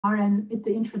and with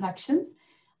the introductions.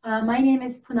 My name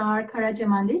is Pinar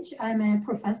Karaca-Mandic. I'm a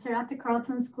professor at the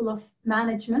Carlson School of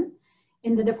Management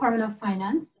in the Department of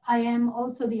Finance. I am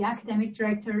also the academic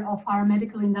director of our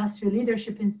Medical Industry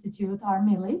Leadership Institute, our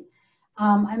MILI.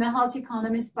 I'm a health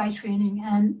economist by training,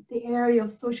 and the area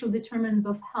of social determinants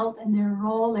of health and their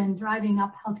role in driving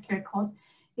up healthcare costs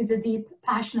is a deep,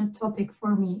 passionate topic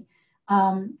for me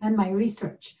and my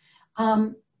research.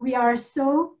 We are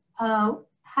so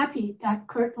happy that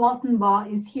Kurt Waltenbaugh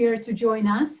is here to join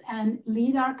us and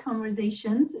lead our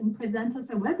conversations and present us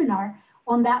a webinar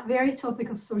on that very topic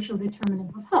of social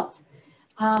determinants of health.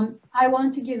 I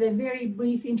want to give a very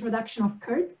brief introduction of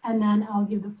Kurt, and then I'll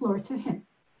give the floor to him.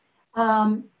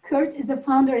 Kurt is the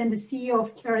founder and the CEO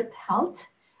of Carrot Health.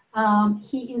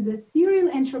 He is a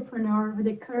serial entrepreneur with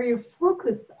a career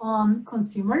focused on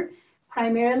consumer.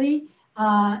 Primarily,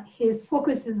 his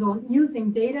focus is on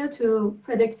using data to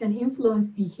predict and influence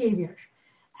behavior.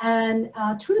 And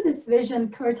through this vision,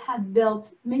 Kurt has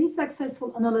built many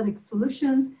successful analytics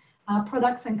solutions,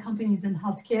 products and companies in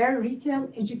healthcare, retail,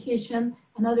 education,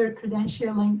 and other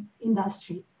credentialing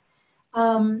industries.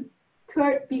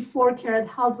 Kurt, before Carrot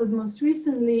Health, was most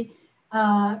recently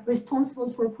responsible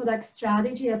for product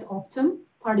strategy at Optum,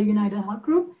 part of United Health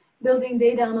Group, building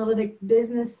data analytic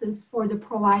businesses for the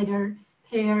provider,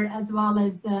 payer, as well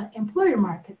as the employer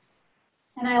markets.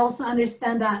 And I also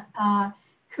understand that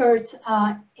Kurt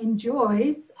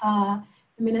enjoys the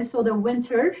Minnesota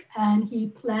winter, and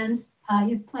he's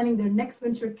planning their next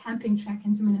winter camping trek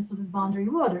into Minnesota's boundary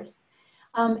waters.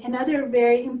 Another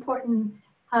very important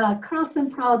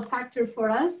Carlson proud factor for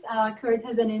us, Kurt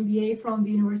has an MBA from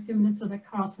the University of Minnesota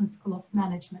Carlson School of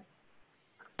Management.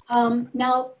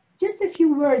 Now, just a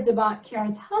few words about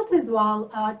Carrot Health as well.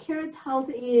 Carrot Health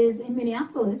is in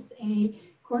Minneapolis, a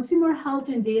consumer health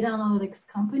and data analytics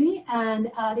company,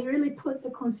 and they really put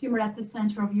the consumer at the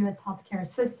center of U.S. healthcare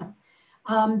system.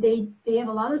 They have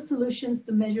a lot of solutions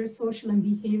to measure social and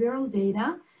behavioral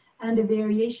data and the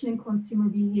variation in consumer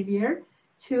behavior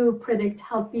to predict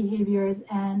health behaviors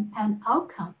and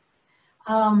outcomes.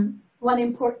 One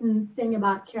important thing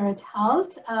about Carrot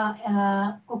Health,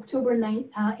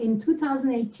 in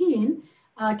 2018,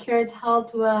 Carrot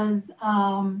Health was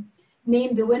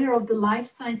named the winner of the Life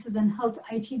Sciences and Health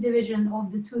IT Division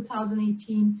of the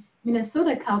 2018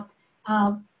 Minnesota Cup,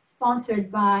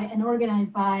 sponsored by and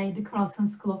organized by the Carlson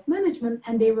School of Management,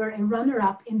 and they were a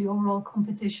runner-up in the overall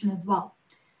competition as well.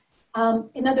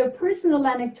 Another personal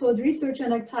anecdote, research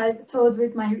anecdote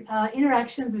with my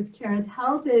interactions with Carrot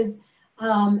Health is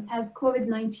as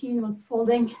COVID-19 was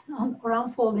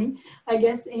unfolding, I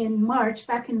guess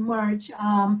back in March,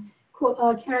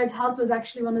 Carrot Health was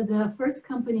actually one of the first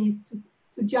companies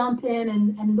to jump in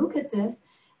and look at this.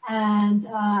 And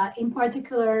in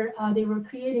particular, they were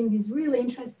creating these really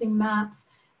interesting maps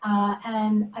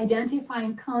and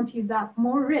identifying counties that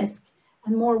more risk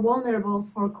and more vulnerable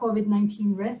for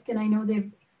COVID-19 risk. And I know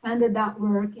they've expanded that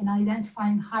work in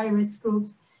identifying high-risk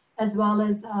groups as well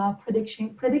as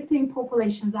predicting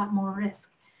populations at more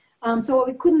risk. So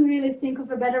we couldn't really think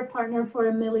of a better partner for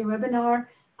a MILI webinar,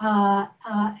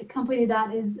 a company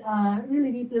that is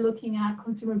really deeply looking at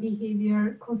consumer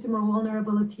behavior, consumer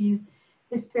vulnerabilities,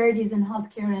 disparities in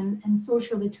healthcare, and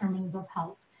social determinants of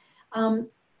health.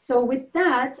 So with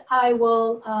that, I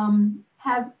will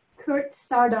have Kurt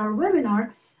start our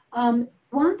webinar.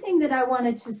 One thing that I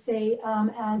wanted to say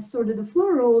as sort of the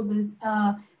floor rules is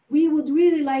we would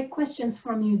really like questions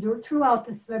from you throughout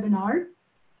this webinar.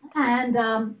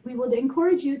 And we would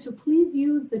encourage you to please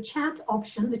use the chat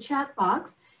option, the chat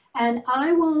box, and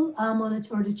I will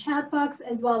monitor the chat box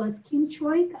as well as Kim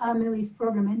Choi, MILI's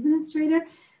program administrator,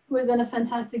 who has done a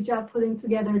fantastic job putting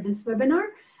together this webinar.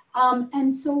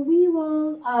 And so we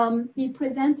will be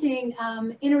presenting,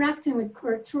 interacting with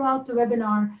Kurt throughout the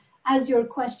webinar as your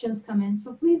questions come in.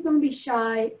 So please don't be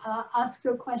shy, ask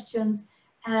your questions.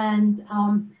 And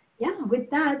yeah, with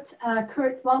that,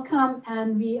 Kurt, welcome.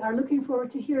 And we are looking forward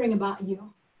to hearing about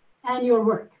you and your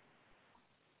work.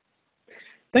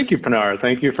 Thank you, Pinar.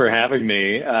 Thank you for having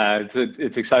me.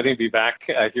 It's exciting to be back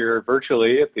here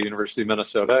virtually at the University of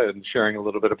Minnesota and sharing a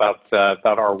little bit about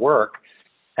our work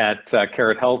at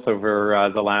Carrot Health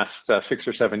over the last 6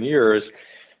 or 7 years.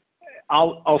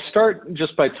 I'll start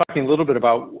just by talking a little bit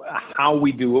about how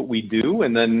we do what we do,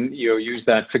 and then use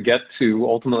that to get to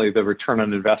ultimately the return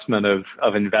on investment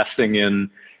of investing in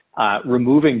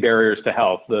removing barriers to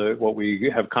health, what we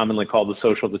have commonly called the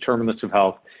social determinants of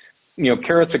health.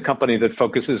 Carrot's a company that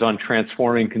focuses on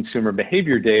transforming consumer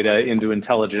behavior data into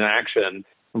intelligent action, and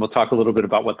we'll talk a little bit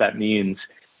about what that means.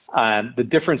 the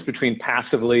difference between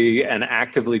passively and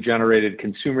actively generated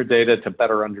consumer data to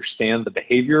better understand the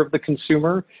behavior of the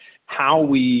consumer, how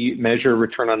we measure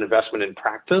return on investment in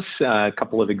practice. A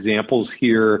couple of examples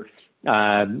here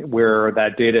where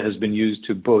that data has been used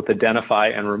to both identify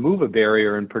and remove a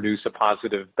barrier and produce a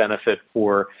positive benefit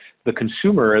for the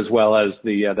consumer as well as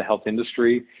the health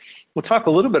industry. We'll talk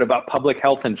a little bit about public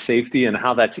health and safety and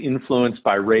how that's influenced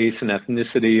by race and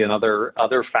ethnicity and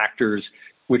other factors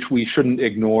which we shouldn't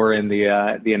ignore in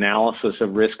the analysis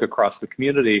of risk across the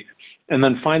community. And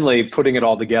then finally, putting it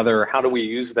all together, how do we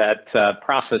use that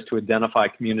process to identify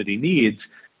community needs,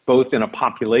 both in a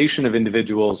population of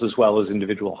individuals as well as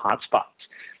individual hotspots.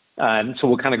 And so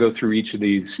we'll kind of go through each of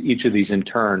these in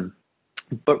turn.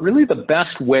 But really the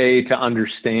best way to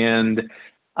understand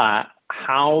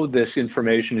how this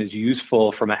information is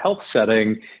useful from a health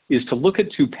setting is to look at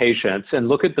two patients and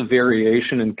look at the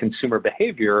variation in consumer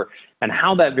behavior and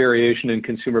how that variation in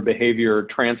consumer behavior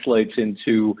translates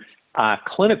into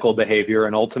clinical behavior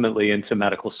and ultimately into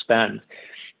medical spend.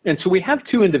 And so we have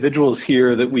two individuals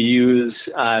here that we use,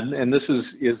 and this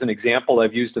is an example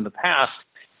I've used in the past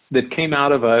that came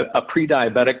out of a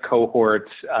pre-diabetic cohort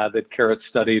that Karat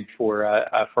studied for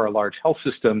a large health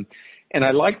system. And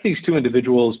I like these two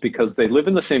individuals because they live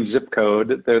in the same zip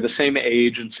code, they're the same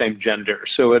age and same gender.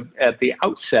 So at the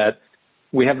outset,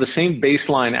 we have the same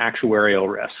baseline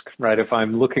actuarial risk, right? If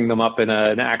I'm looking them up in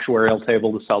an actuarial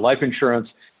table to sell life insurance,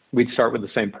 we'd start with the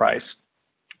same price.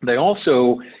 They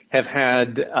also have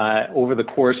had, over the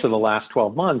course of the last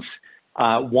 12 months,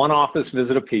 one office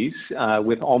visit apiece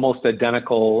with almost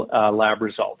identical lab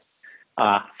results.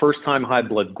 First-time high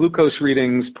blood glucose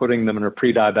readings, putting them in a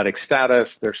pre-diabetic status.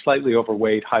 They're slightly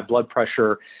overweight, high blood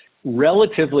pressure,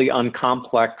 relatively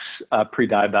uncomplex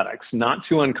pre-diabetics, not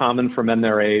too uncommon for men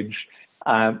their age,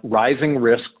 rising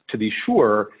risk to be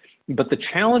sure. But the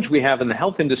challenge we have in the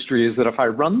health industry is that if I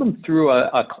run them through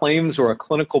a claims or a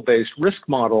clinical-based risk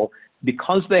model,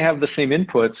 because they have the same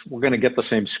inputs, we're going to get the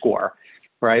same score,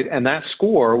 right? And that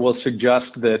score will suggest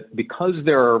that because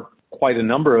there are quite a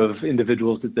number of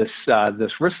individuals at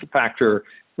this risk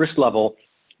level,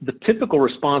 the typical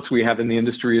response we have in the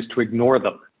industry is to ignore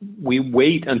them. We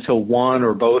wait until one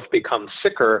or both become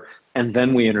sicker, and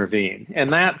then we intervene.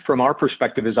 And that, from our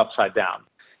perspective, is upside down.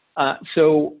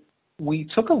 So we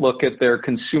took a look at their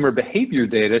consumer behavior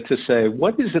data to say,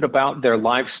 what is it about their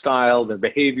lifestyle, their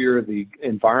behavior, the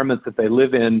environment that they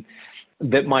live in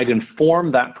that might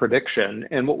inform that prediction?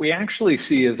 And what we actually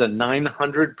see is a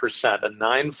 900%, a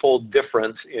ninefold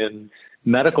difference in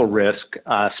medical risk,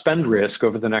 spend risk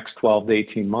over the next 12 to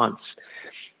 18 months.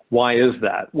 Why is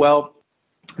that? Well,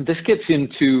 this gets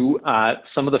into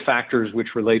some of the factors which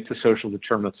relate to social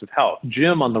determinants of health.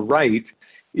 Jim on the right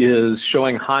is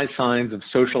showing high signs of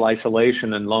social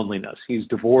isolation and loneliness. He's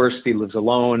divorced, he lives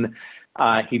alone,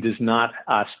 he does not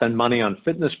spend money on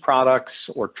fitness products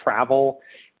or travel.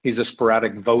 He's a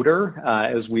sporadic voter.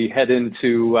 As we head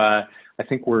into, I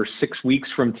think we're 6 weeks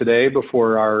from today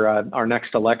before our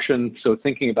next election. So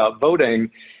thinking about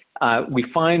voting, we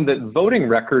find that voting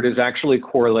record is actually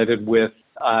correlated with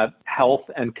health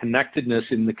and connectedness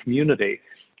in the community.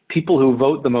 People who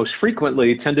vote the most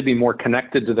frequently tend to be more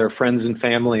connected to their friends and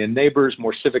family and neighbors,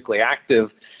 more civically active.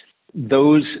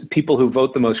 Those people who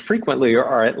vote the most frequently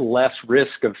are at less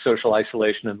risk of social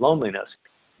isolation and loneliness.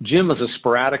 Jim is a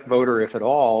sporadic voter, if at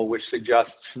all, which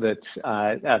suggests that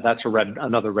that's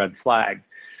another red flag.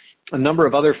 A number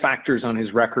of other factors on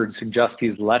his record suggest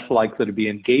he's less likely to be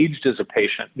engaged as a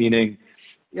patient, meaning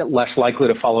less likely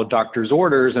to follow doctor's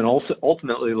orders and also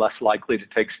ultimately less likely to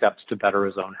take steps to better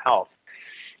his own health.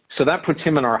 So that puts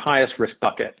him in our highest risk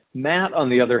bucket. Matt, on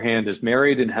the other hand, is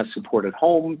married and has support at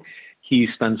home. He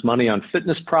spends money on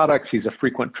fitness products. He's a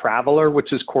frequent traveler,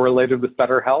 which is correlated with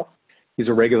better health. He's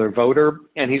a regular voter,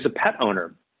 and he's a pet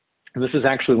owner. And this is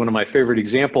actually one of my favorite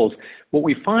examples. What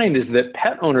we find is that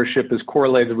pet ownership is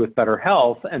correlated with better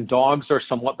health, and dogs are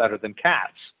somewhat better than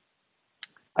cats.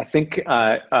 I think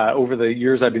over the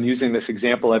years I've been using this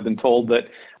example, I've been told that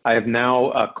I have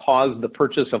now caused the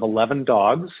purchase of 11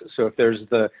 dogs. So if there's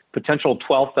the potential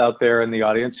 12th out there in the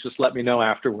audience, just let me know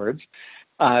afterwards.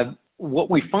 What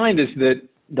we find is that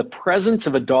the presence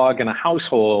of a dog in a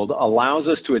household allows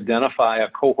us to identify a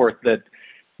cohort that,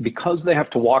 because they have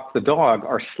to walk the dog,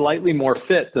 are slightly more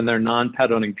fit than their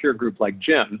non-pet owning peer group like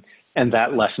Jim, and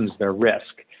that lessens their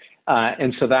risk.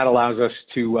 And so that allows us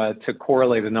to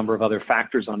correlate a number of other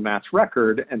factors on Matt's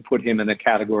record and put him in a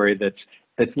category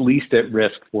that's least at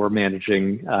risk for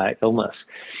managing illness.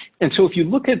 And so if you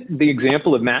look at the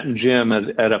example of Matt and Jim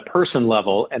at a person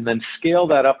level and then scale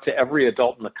that up to every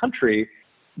adult in the country,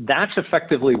 That's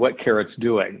effectively what Carrot's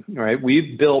doing, right?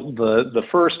 We've built the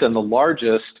first and the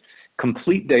largest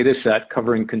complete data set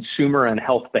covering consumer and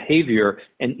health behavior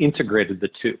and integrated the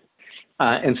two.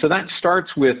 And so that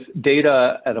starts with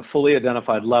data at a fully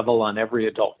identified level on every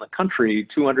adult in the country,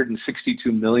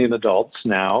 262 million adults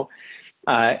now.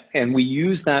 And we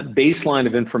use that baseline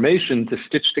of information to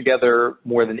stitch together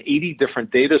more than 80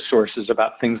 different data sources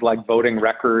about things like voting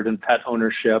record and pet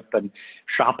ownership and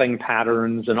shopping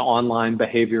patterns and online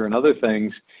behavior and other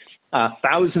things.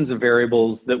 Thousands of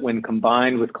variables that when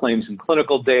combined with claims and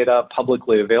clinical data,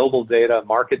 publicly available data,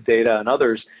 market data, and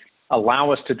others,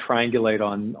 allow us to triangulate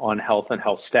on health and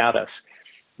health status.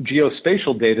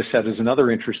 Geospatial data set is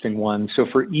another interesting one. So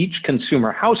for each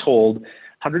consumer household,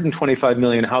 125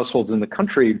 million households in the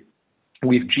country,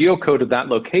 we've geocoded that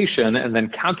location and then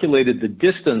calculated the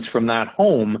distance from that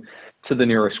home to the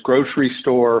nearest grocery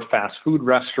store, fast food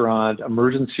restaurant,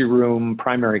 emergency room,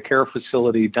 primary care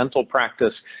facility, dental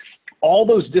practice. All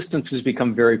those distances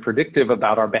become very predictive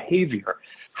about our behavior.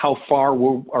 How far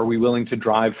are we willing to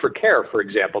drive for care, for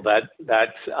example?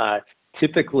 That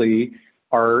typically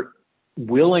our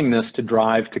willingness to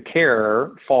drive to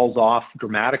care falls off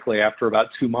dramatically after about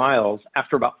 2 miles.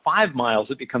 After about 5 miles,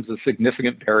 it becomes a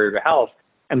significant barrier to health,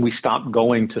 and we stop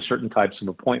going to certain types of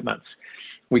appointments.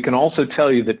 We can also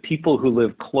tell you that people who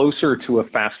live closer to a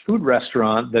fast food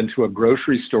restaurant than to a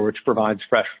grocery store which provides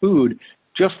fresh food,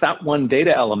 just that one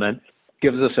data element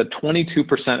gives us a 22%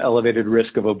 elevated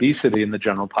risk of obesity in the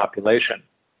general population.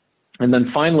 And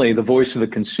then finally, the voice of the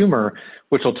consumer,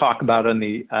 which we'll talk about in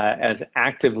the as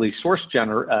actively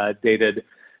source-generated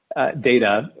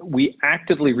data. We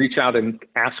actively reach out and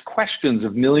ask questions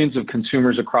of millions of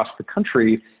consumers across the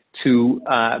country to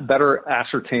better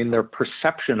ascertain their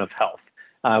perception of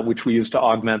health, which we use to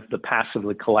augment the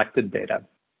passively collected data.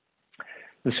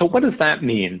 And so what does that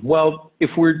mean? Well,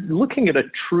 if we're looking at a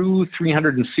true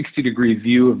 360-degree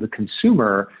view of the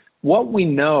consumer, what we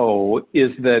know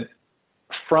is that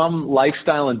from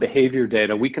lifestyle and behavior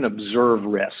data, we can observe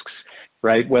risks,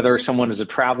 right? Whether someone is a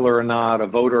traveler or not, a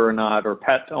voter or not, or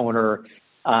pet owner,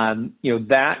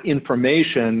 that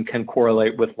information can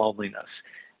correlate with loneliness.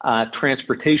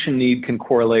 Transportation need can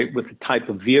correlate with the type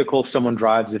of vehicle someone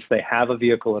drives, if they have a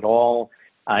vehicle at all.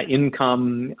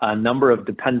 Income, number of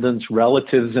dependents,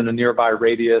 relatives in a nearby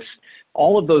radius.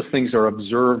 All of those things are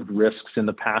observed risks in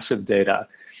the passive data.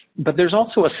 But there's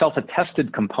also a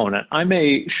self-attested component. I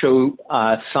may show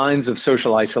signs of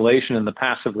social isolation in the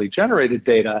passively generated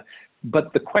data,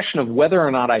 but the question of whether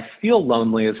or not I feel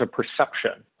lonely is a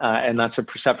perception. And that's a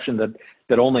perception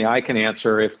that only I can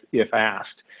answer if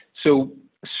asked. So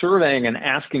surveying and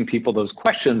asking people those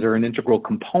questions are an integral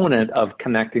component of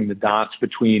connecting the dots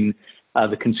between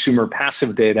the consumer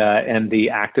passive data and the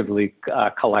actively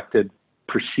collected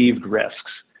perceived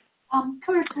risks.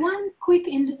 Kurt, one quick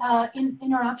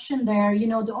interruption there. You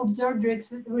know, the observed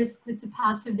risk with the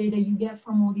passive data you get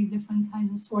from all these different kinds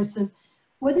of sources.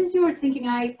 What is your thinking?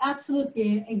 I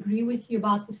absolutely agree with you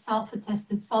about the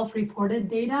self-attested, self-reported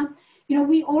data. You know,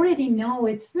 we already know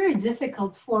it's very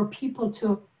difficult for people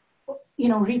to,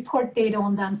 report data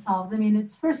on themselves. I mean,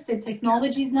 at first the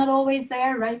technology is not always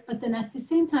there, right? But then at the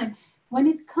same time, when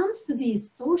it comes to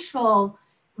these social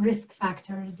risk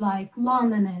factors like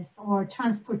loneliness or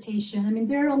transportation, I mean,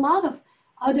 there are a lot of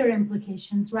other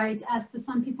implications, right? As to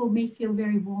some people may feel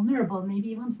very vulnerable, maybe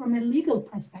even from a legal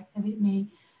perspective, it may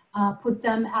put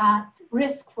them at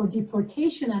risk for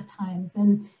deportation at times.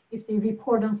 And if they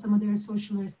report on some of their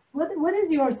social risks, what is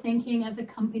your thinking as a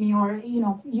company, or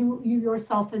you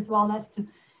yourself as well, as to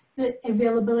the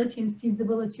availability and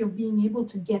feasibility of being able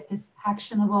to get this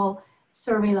actionable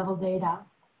survey level data?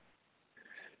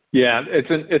 Yeah,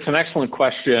 it's an excellent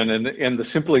question. And the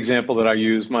simple example that I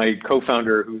use, my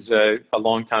co-founder, who's a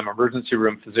longtime emergency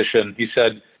room physician, he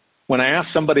said, when I ask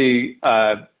somebody,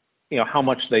 how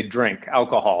much they drink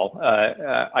alcohol,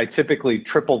 I typically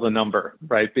triple the number,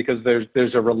 right? Because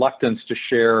there's a reluctance to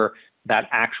share that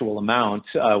actual amount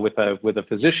with a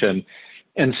physician.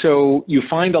 And so you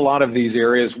find a lot of these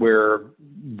areas where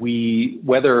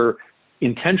whether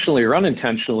intentionally or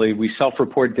unintentionally, we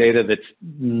self-report data that's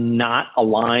not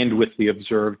aligned with the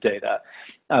observed data,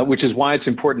 which is why it's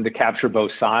important to capture both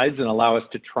sides and allow us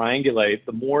to triangulate.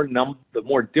 The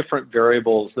more different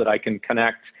variables that I can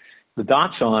connect the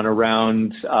dots on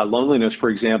around loneliness, for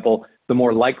example, the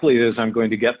more likely it is I'm going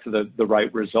to get to the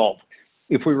right result.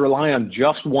 If we rely on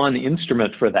just one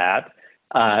instrument for that,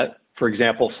 for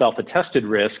example, self-attested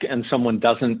risk, and someone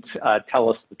doesn't tell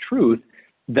us the truth,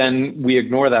 then we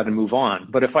ignore that and move on.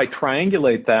 But if I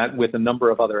triangulate that with a number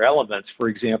of other elements, for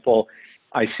example,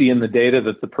 I see in the data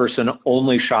that the person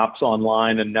only shops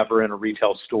online and never in a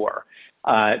retail store.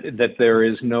 that there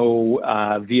is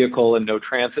no vehicle and no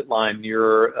transit line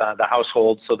near the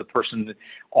household, so the person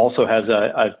also has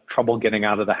a trouble getting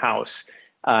out of the house.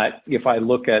 If I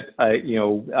look at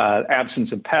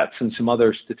absence of pets and some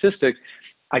other statistics,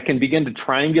 I can begin to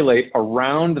triangulate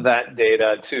around that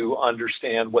data to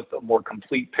understand what the more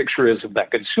complete picture is of that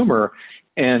consumer.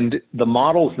 And the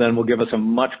models then will give us a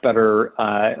much better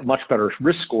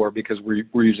risk score because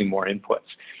we're using more inputs.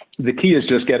 The key is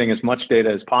just getting as much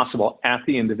data as possible at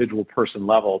the individual person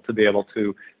level to be able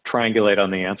to triangulate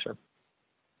on the answer.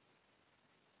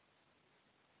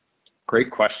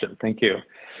 Great question, thank you.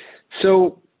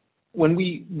 So when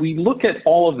we look at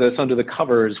all of this under the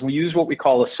covers, we use what we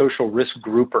call a social risk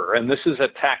grouper, and this is a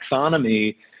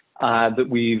taxonomy that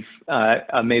we've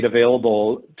made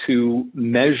available to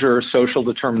measure social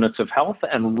determinants of health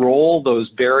and roll those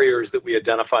barriers that we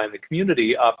identify in the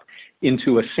community up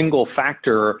into a single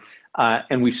factor,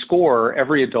 and we score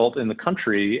every adult in the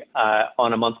country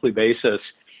on a monthly basis,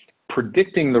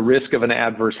 predicting the risk of an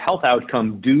adverse health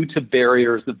outcome due to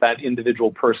barriers that that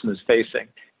individual person is facing.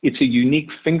 It's a unique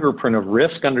fingerprint of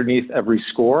risk underneath every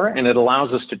score, and it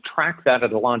allows us to track that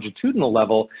at a longitudinal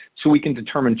level so we can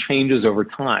determine changes over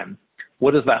time.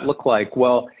 What does that look like?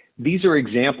 Well, these are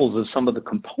examples of some of the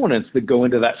components that go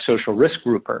into that social risk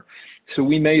grouper. So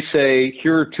we may say,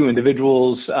 here are two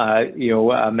individuals,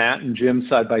 Matt and Jim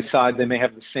side by side, they may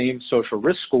have the same social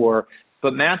risk score,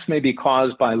 but Matt's may be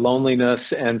caused by loneliness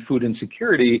and food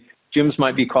insecurity. Jim's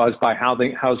might be caused by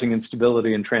housing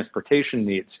instability and transportation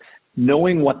needs.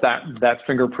 Knowing what that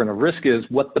fingerprint of risk is,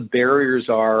 what the barriers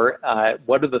are,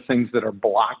 what are the things that are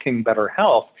blocking better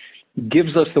health,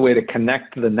 gives us the way to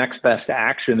connect to the next best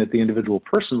action at the individual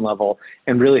person level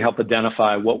and really help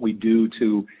identify what we do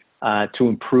to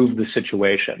improve the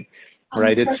situation,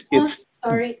 right?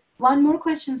 Sorry, one more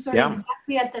question, sorry, yeah.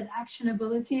 Exactly at that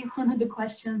actionability, one of the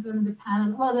questions on the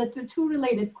panel, well, the two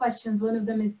related questions, one of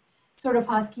them is sort of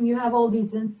asking, you have all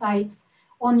these insights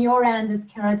on your end as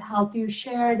Carrot Health, do you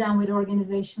share them with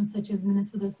organizations such as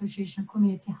Minnesota Association of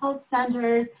Community Health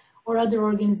Centers or other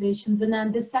organizations? And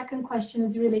then the second question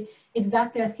is really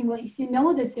exactly asking, well, if you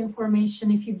know this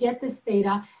information, if you get this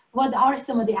data, what are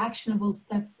some of the actionable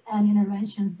steps and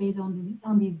interventions based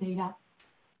on these data?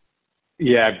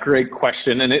 Yeah, great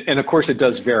question. And of course it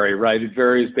does vary, right? It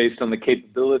varies based on the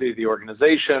capability of the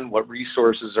organization, what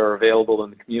resources are available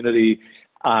in the community,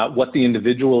 what the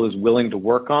individual is willing to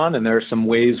work on. And there are some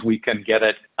ways we can get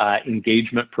at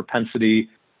engagement propensity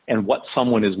and what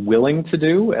someone is willing to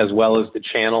do, as well as the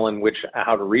channel in which,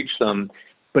 how to reach them.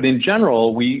 But in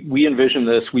general, we envision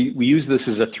this, we use this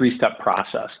as a three-step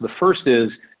process. The first is,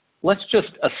 let's just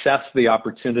assess the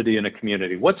opportunity in a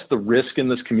community. What's the risk in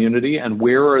this community, and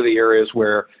where are the areas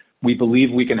where we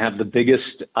believe we can have the biggest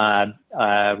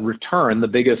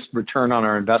return on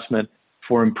our investment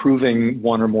for improving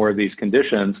one or more of these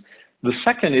conditions. The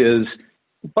second is,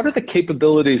 what are the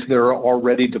capabilities that are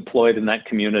already deployed in that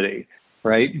community,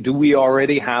 right? Do we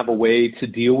already have a way to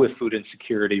deal with food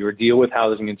insecurity or deal with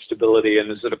housing instability?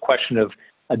 And is it a question of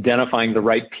identifying the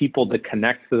right people to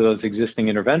connect to those existing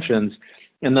interventions?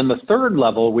 And then the third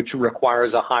level, which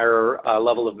requires a higher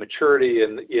level of maturity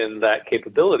in that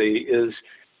capability, is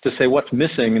to say what's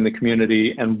missing in the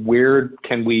community and where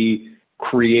can we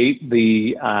create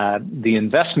the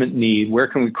investment need, where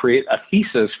can we create a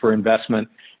thesis for investment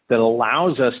that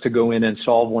allows us to go in and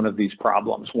solve one of these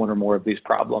problems, one or more of these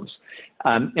problems.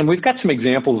 And we've got some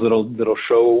examples that'll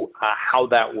show how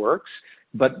that works,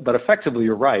 but effectively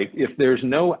you're right. If there's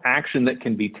no action that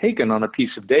can be taken on a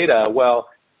piece of data, well,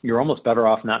 you're almost better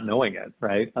off not knowing it,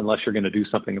 right? Unless you're going to do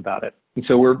something about it. And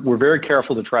so we're very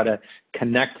careful to try to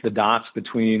connect the dots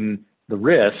between the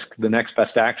risk, the next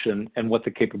best action, and what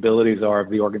the capabilities are of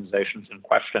the organizations in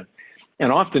question.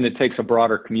 And often it takes a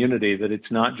broader community, that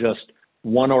it's not just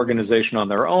one organization on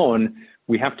their own.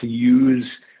 We have to use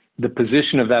the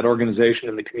position of that organization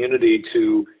in the community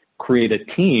to create a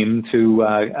team to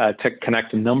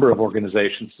connect a number of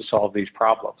organizations to solve these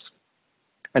problems.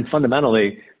 And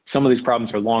fundamentally, some of these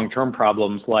problems are long-term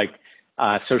problems like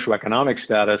socioeconomic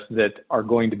status that are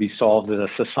going to be solved at a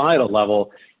societal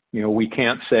level. You know, we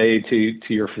can't say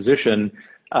to your physician,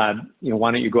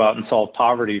 why don't you go out and solve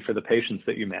poverty for the patients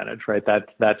that you manage, right?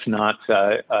 That's not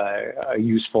a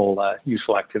useful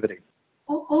activity.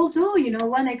 Although,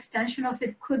 one extension of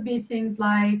it could be things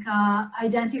like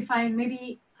identifying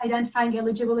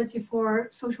eligibility for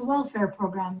social welfare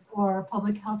programs or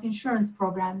public health insurance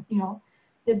programs,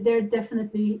 that there are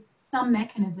definitely some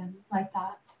mechanisms like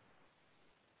that.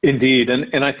 Indeed,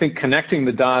 and I think connecting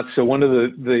the dots, so one of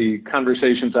the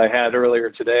conversations I had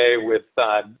earlier today with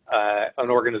an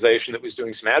organization that was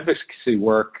doing some advocacy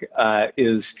work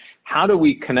is how do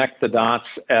we connect the dots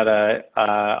at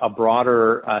a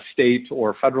broader state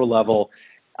or federal level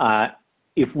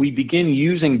if we begin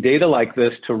using data like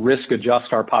this to risk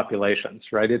adjust our populations,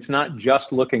 right? It's not just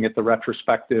looking at the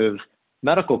retrospective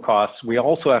medical costs. We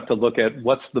also have to look at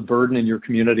what's the burden in your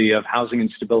community of housing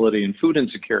instability and food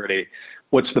insecurity.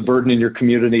 What's the burden in your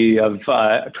community of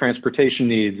transportation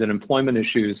needs and employment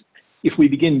issues? If we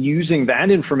begin using that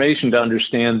information to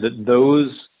understand that those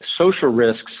social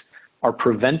risks are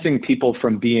preventing people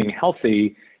from being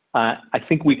healthy, I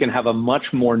think we can have a much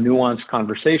more nuanced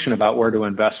conversation about where to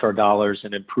invest our dollars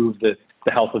and improve the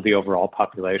health of the overall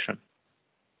population.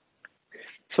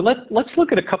 So let's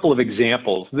look at a couple of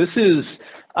examples. This is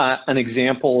an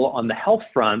example on the health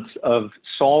front of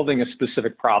solving a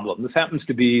specific problem. This happens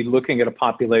to be looking at a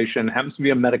population, happens to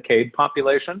be a Medicaid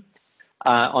population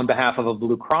on behalf of a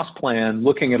Blue Cross plan,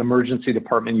 looking at emergency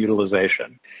department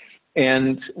utilization.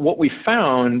 And what we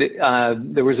found,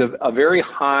 there's a very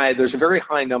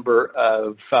high number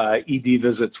of ED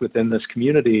visits within this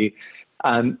community.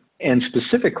 And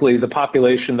specifically, the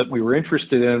population that we were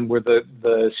interested in were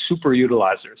the super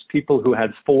utilizers, people who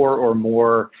had 4 or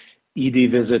more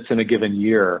ED visits in a given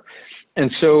year.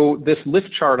 And so this lift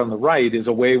chart on the right is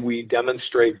a way we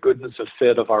demonstrate goodness of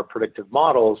fit of our predictive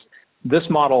models. This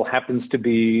model happens to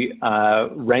be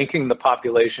ranking the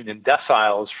population in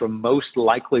deciles from most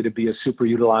likely to be a super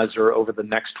utilizer over the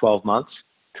next 12 months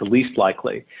to least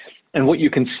likely. And what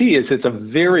you can see is it's a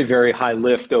very, very high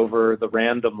lift over the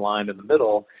random line in the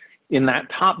middle. In that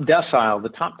top decile, the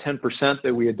top 10%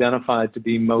 that we identified to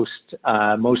be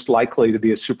most likely to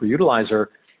be a super utilizer,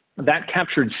 that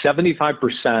captured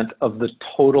 75% of the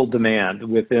total demand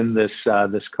within this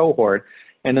cohort.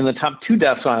 And in the top 2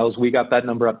 deciles, we got that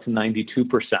number up to 92%.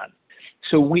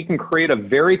 So we can create a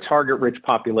very target-rich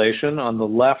population. On the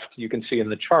left, you can see in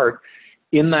the chart,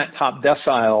 in that top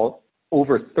decile,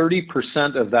 over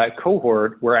 30% of that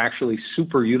cohort were actually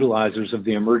super utilizers of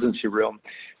the emergency room.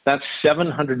 That's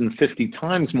 750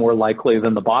 times more likely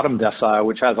than the bottom decile,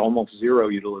 which has almost 0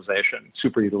 utilization,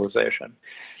 super utilization.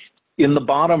 In the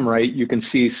bottom right, you can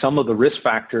see some of the risk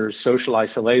factors: social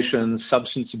isolation,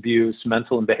 substance abuse,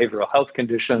 mental and behavioral health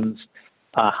conditions,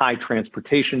 high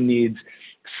transportation needs.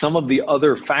 Some of the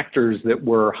other factors that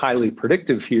were highly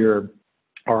predictive here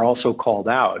are also called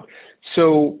out.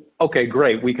 So, okay,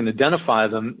 great, we can identify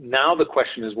them. Now the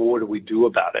question is, well, what do we do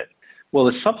about it? Well,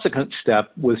 the subsequent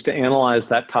step was to analyze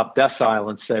that top decile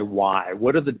and say, why?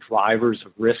 What are the drivers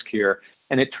of risk here?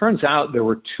 And it turns out there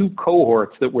were 2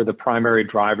 cohorts that were the primary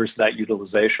drivers of that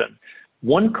utilization.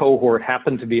 One cohort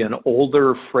happened to be an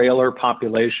older, frailer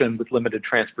population with limited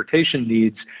transportation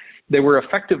needs. They were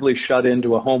effectively shut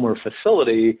into a home or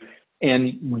facility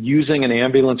and using an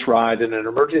ambulance ride in an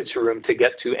emergency room to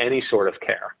get to any sort of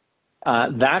care.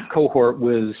 That cohort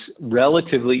was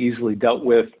relatively easily dealt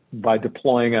with by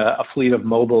deploying a fleet of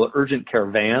mobile urgent care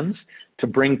vans to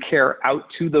bring care out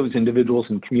to those individuals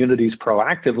and communities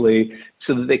proactively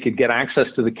so that they could get access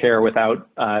to the care without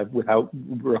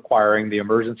requiring the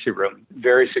emergency room.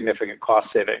 Very significant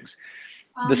cost savings.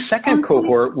 The second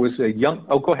cohort was a young,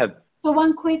 go ahead. So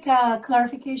one quick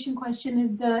clarification question: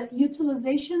 is the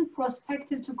utilization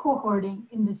prospective to cohorting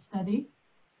in this study?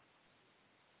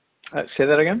 Say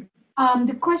that again?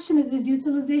 The question is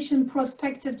utilization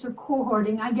prospective to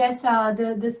cohorting? I guess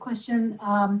this question,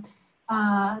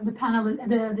 the panel,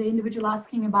 the individual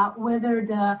asking about whether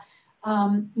the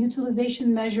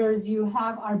utilization measures you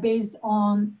have are based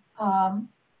on a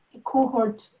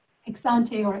cohort ex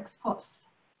ante or ex post.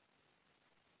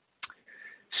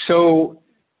 So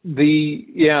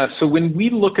so when we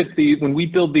look at when we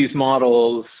build these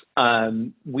models,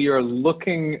 we are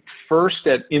looking first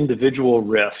at individual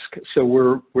risk. So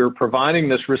we're providing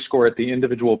this risk score at the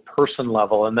individual person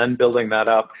level and then building that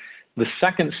up. The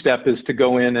second step is to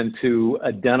go in and to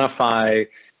identify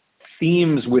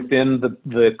themes within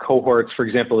the cohorts. For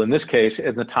example, in this case,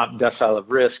 in the top decile of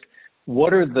risk,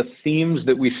 what are the themes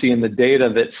that we see in the data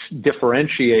that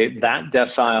differentiate that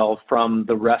decile from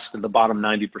the rest of the bottom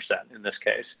 90% in this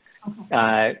case?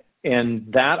 Okay.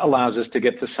 And that allows us to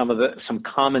get to some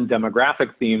common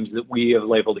demographic themes that we have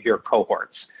labeled here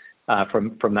cohorts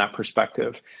from that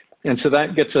perspective. And so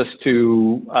that gets us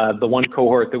to the one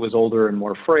cohort that was older and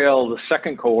more frail. The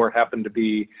second cohort happened to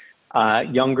be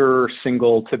younger,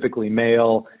 single, typically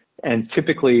male, and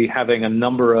typically having a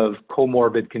number of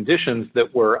comorbid conditions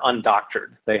that were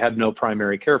undoctored. They had no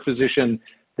primary care physician.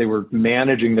 They were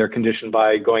managing their condition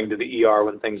by going to the ER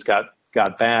when things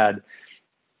got bad.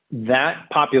 That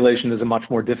population is a much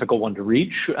more difficult one to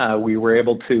reach. We were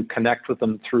able to connect with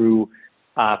them through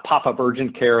pop-up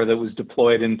urgent care that was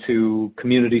deployed into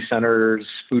community centers,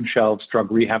 food shelves,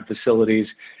 drug rehab facilities.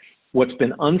 What's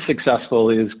been unsuccessful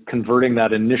is converting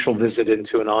that initial visit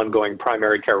into an ongoing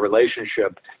primary care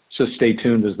relationship. So stay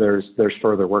tuned as there's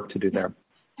further work to do there.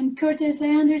 And Curtis, I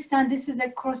understand this is a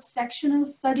cross-sectional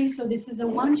study, so this is a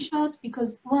one-shot,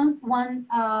 because one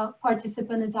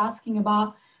participant is asking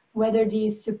about whether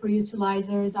these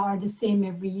super-utilizers are the same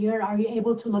every year. Are you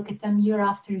able to look at them year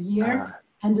after year?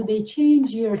 And do they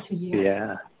change year to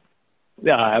year?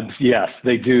 Yes,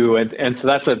 they do. And so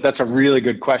that's a really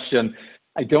good question.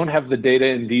 I don't have the data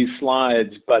in these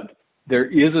slides, but there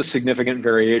is a significant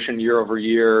variation year over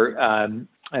year.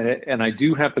 And I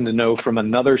do happen to know from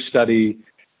another study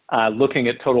looking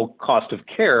at total cost of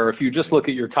care, if you just look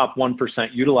at your top 1%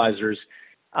 utilizers,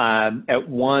 at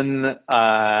one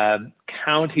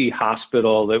county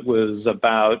hospital that was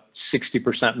about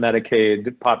 60%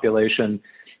 Medicaid population,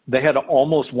 they had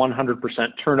almost 100%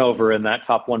 turnover in that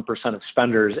top 1% of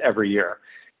spenders every year,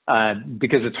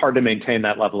 because it's hard to maintain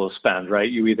that level of spend, right?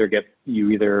 You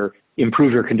either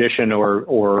improve your condition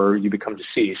or you become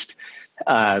deceased,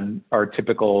 are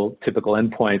typical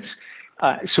endpoints.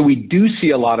 So we do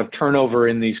see a lot of turnover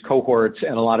in these cohorts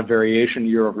and a lot of variation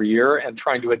year over year, and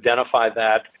trying to identify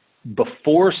that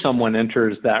before someone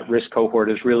enters that risk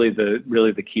cohort is really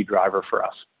the key driver for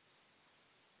us.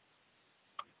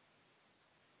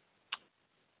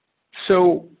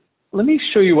 So let me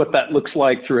show you what that looks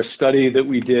like through a study that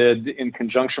we did in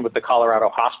conjunction with the Colorado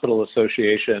Hospital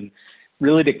Association,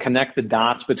 really to connect the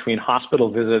dots between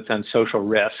hospital visits and social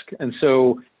risk. And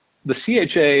so the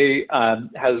CHA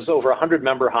has over 100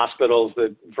 member hospitals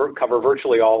that cover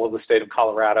virtually all of the state of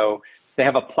Colorado. They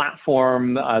have a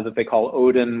platform that they call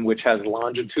Odin, which has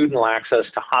longitudinal access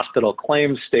to hospital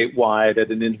claims statewide at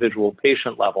an individual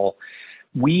patient level.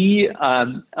 We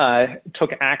took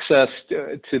access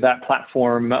to that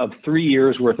platform of 3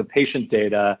 years worth of patient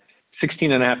data,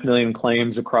 16.5 million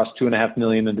claims across 2.5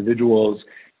 million individuals,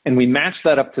 and we matched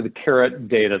that up to the CARET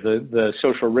data, the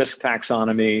social risk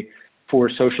taxonomy for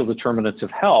social determinants of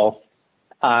health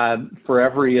for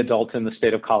every adult in the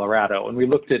state of Colorado. And we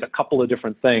looked at a couple of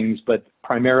different things, but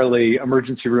primarily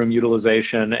emergency room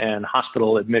utilization and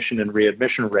hospital admission and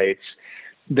readmission rates.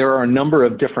 There are a number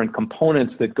of different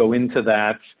components that go into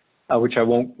that, which I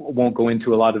won't go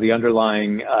into a lot of the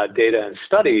underlying data and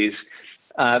studies.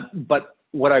 But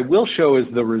what I will show is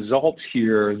the results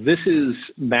here. This is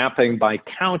mapping by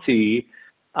county,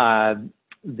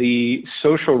 the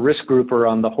social risk grouper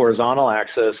on the horizontal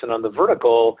axis, and on the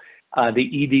vertical, the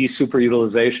ED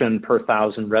superutilization per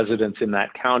 1,000 residents in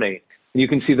that county. And you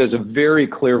can see there's a very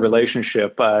clear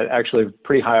relationship, actually a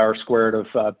pretty high R-squared of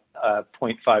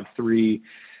 0.53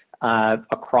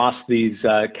 across these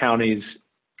counties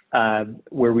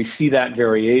where we see that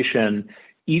variation.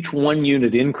 Each 1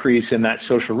 unit increase in that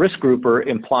social risk grouper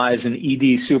implies an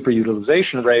ED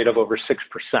superutilization rate of over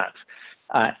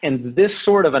 6%. And this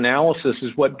sort of analysis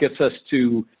is what gets us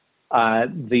to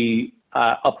the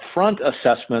upfront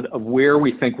assessment of where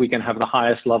we think we can have the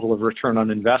highest level of return on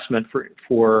investment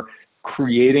for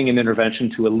creating an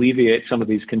intervention to alleviate some of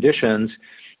these conditions.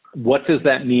 What does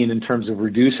that mean in terms of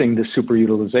reducing the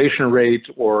superutilization rate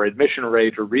or admission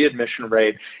rate or readmission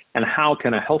rate? And how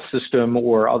can a health system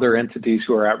or other entities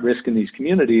who are at risk in these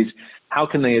communities, how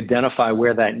can they identify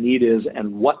where that need is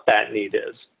and what that need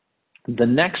is? The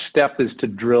next step is to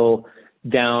drill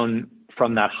down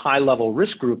from that high-level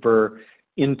risk grouper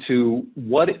into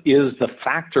what is the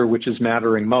factor which is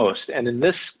mattering most. And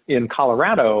in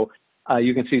Colorado,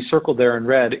 you can see circled there in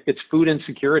red, it's food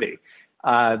insecurity.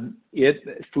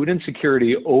 Food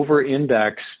insecurity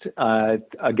over-indexed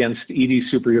against ED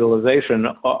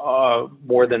superutilization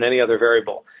more than any other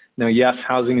variable. Now, yes,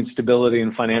 housing instability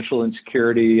and financial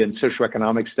insecurity and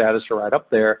socioeconomic status are right up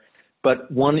there,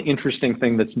 but one interesting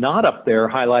thing that's not up there,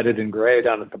 highlighted in gray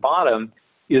down at the bottom,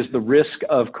 is the risk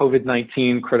of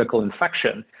COVID-19 critical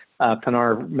infection.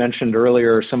 Pinar mentioned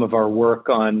earlier some of our work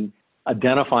on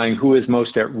identifying who is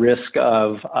most at risk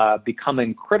of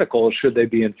becoming critical should they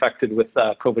be infected with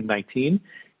COVID-19.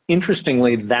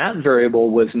 Interestingly, that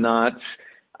variable was not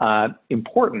as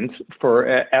important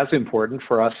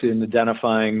for us in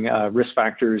identifying risk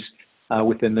factors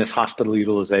within this hospital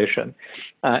utilization.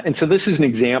 And so this is an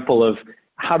example of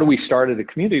how do we start at a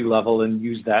community level and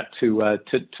use that to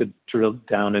drill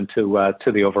down into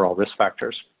to the overall risk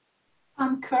factors.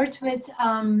 Kurt,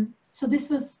 so this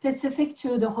was specific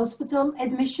to the hospital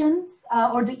admissions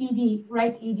or the ED,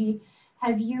 right? ED.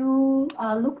 Have you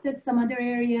looked at some other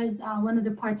areas? One of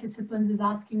the participants is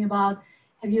asking about,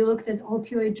 have you looked at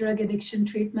opioid drug addiction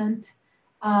treatment?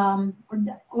 Or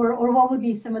what would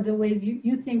be some of the ways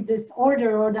you think this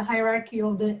order or the hierarchy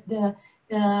of the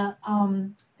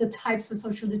types of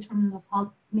social determinants of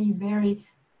health may vary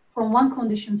from one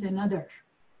condition to another?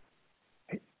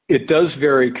 It does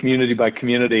vary community by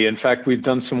community. In fact, we've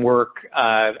done some work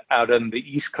out on the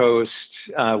East Coast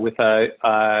with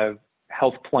a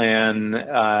health plan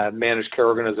managed care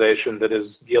organization that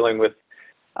is dealing with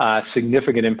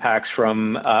significant impacts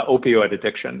from opioid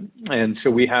addiction. And so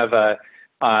we have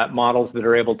models that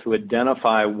are able to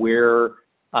identify where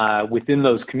within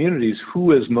those communities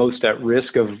who is most at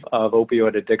risk of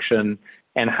opioid addiction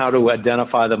and how to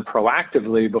identify them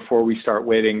proactively before we start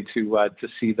waiting to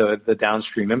see the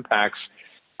downstream impacts.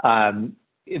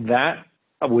 That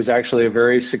was actually a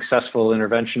very successful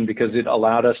intervention because it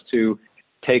allowed us to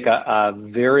take a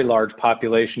very large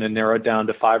population and narrow it down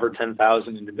to 5,000 or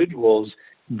 10,000 individuals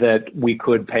that we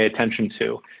could pay attention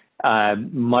to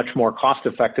much more cost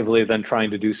effectively than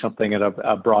trying to do something at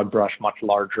a broad brush, much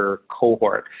larger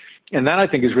cohort. And that, I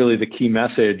think, is really the key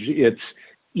message. It's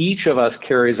each of us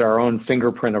carries our own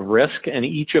fingerprint of risk, and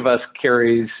each of us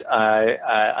carries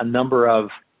a number of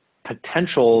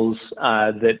potentials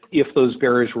that, if those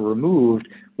barriers were removed,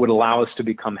 would allow us to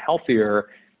become healthier.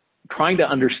 Trying to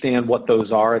understand what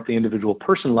those are at the individual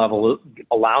person level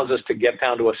allows us to get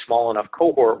down to a small enough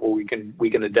cohort where we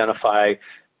can identify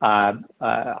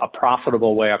a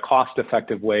profitable way, a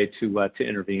cost-effective way to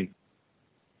intervene.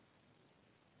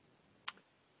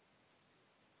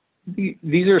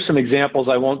 These are some examples.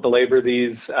 I won't belabor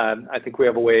these. I think we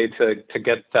have a way to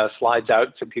get slides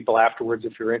out to people afterwards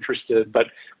if you're interested, but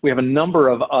we have a number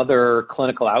of other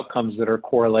clinical outcomes that are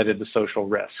correlated to social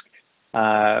risk.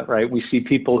 Right? We see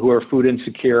people who are food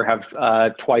insecure have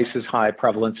twice as high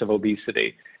prevalence of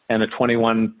obesity and a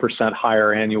 21%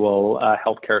 higher annual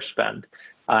healthcare spend.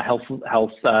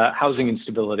 Housing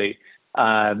instability,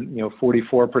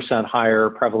 44% higher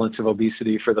prevalence of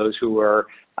obesity for those who are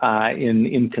in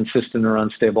inconsistent or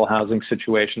unstable housing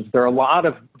situations. There are a lot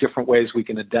of different ways we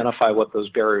can identify what those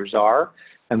barriers are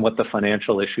and what the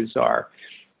financial issues are.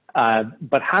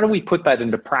 But how do we put that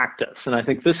into practice? And I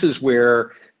think this is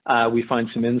where we find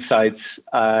some insights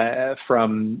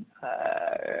from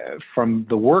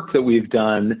the work that we've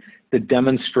done that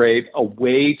demonstrate a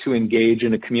way to engage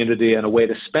in a community and a way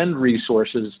to spend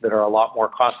resources that are a lot more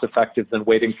cost effective than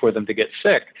waiting for them to get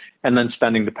sick and then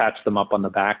spending to patch them up on the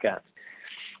back end.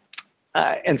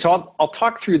 And so I'll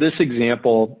talk through this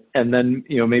example, and then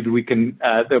maybe we can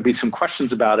there'll be some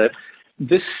questions about it.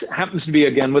 This happens to be,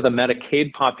 again, with a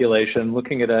Medicaid population,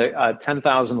 looking at a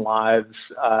 10,000 lives,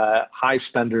 high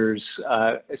spenders,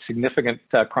 significant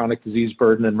chronic disease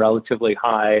burden, and relatively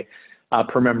high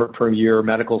per member per year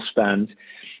medical spend.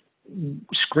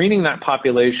 Screening that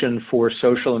population for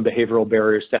social and behavioral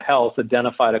barriers to health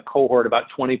identified a cohort, about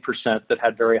 20%, that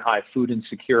had very high food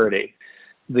insecurity.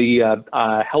 The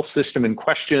health system in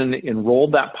question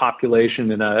enrolled that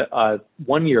population in a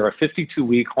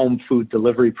 52-week home food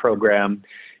delivery program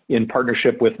in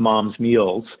partnership with Mom's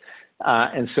Meals.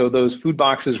 And so those food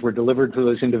boxes were delivered to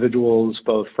those individuals,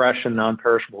 both fresh and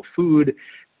non-perishable food.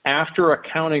 After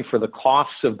accounting for the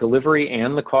costs of delivery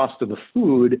and the cost of the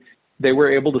food, they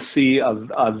were able to see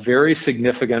a very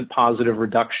significant positive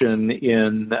reduction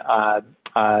in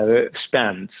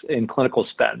spend, in clinical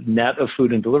spend, net of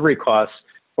food and delivery costs,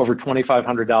 over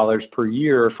 $2,500 per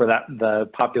year for the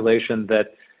population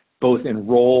that both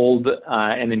enrolled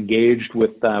and engaged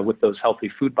with those healthy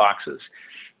food boxes.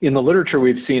 In the literature,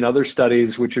 we've seen other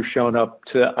studies which have shown up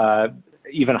to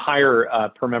even higher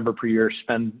per member per year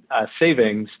spend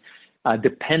savings,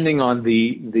 depending on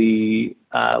the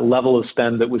level of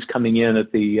spend that was coming in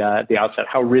at the outset.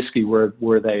 How risky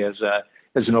were they as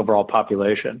an overall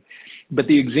population? But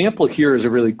the example here is a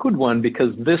really good one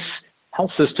because this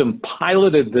health system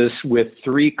piloted this with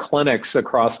 3 clinics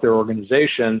across their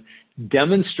organization,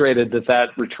 demonstrated that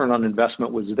return on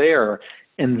investment was there,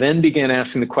 and then began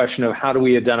asking the question of how do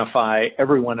we identify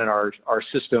everyone in our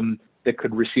system that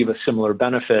could receive a similar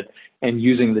benefit, and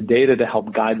using the data to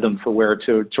help guide them for where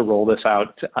to roll this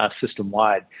out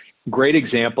system-wide. Great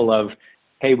example of,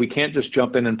 hey, we can't just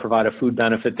jump in and provide a food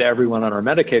benefit to everyone on our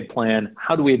Medicaid plan.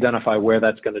 How do we identify where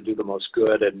that's going to do the most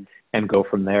good and go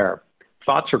from there?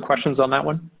 Thoughts or questions on that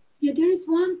one? Yeah, there is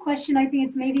one question. I think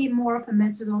it's maybe more of a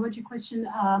methodology question.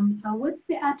 What's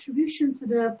the attribution to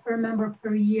the per member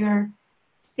per year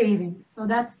savings? So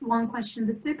that's one question.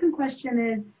 The second question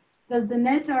is, does the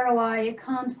net ROI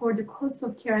account for the cost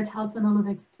of care at health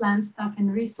analytics, plan, staff,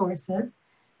 and resources?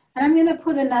 And I'm going to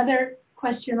put another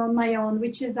question on my own,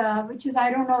 which is I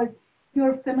don't know if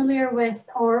you're familiar with,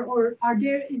 or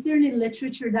is there any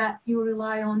literature that you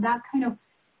rely on that kind of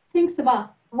thinks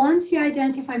about once you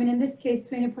identify, I mean, in this case,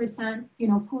 20%,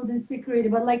 food insecurity,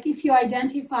 but like if you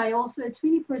identify also a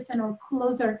 20% or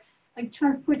closer, like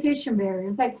transportation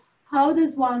barriers, like how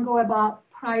does one go about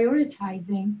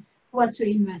prioritizing what to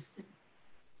invest in?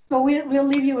 So we'll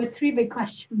leave you with 3 big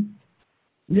questions.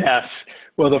 Yes.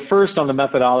 Well, the first on the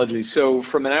methodology. So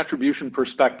from an attribution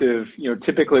perspective,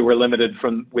 typically we're limited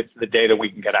with the data we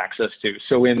can get access to.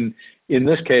 So in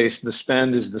this case, the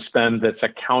spend is the spend that's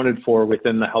accounted for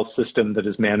within the health system that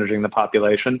is managing the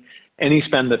population. Any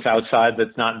spend that's outside,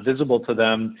 that's not visible to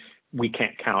them, we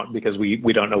can't count because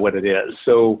we don't know what it is.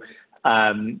 So,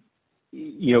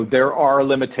 there are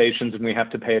limitations and we have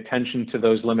to pay attention to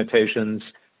those limitations.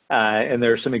 And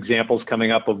there are some examples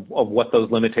coming up of what those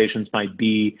limitations might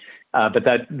be. But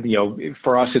that,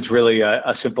 for us, it's really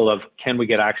a simple of, can we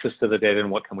get access to the data and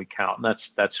what can we count? And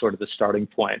that's sort of the starting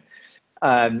point.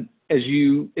 As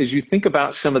you think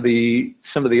about some of the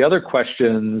other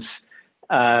questions,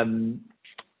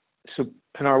 so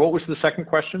Pinar, what was the second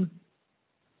question?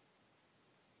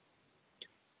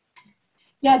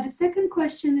 Yeah, the second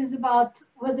question is about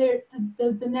whether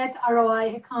does the net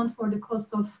ROI account for the cost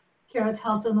of Carrot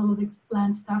Health Analytics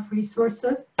Plan staff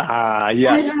resources? Yeah. I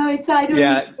don't know. It's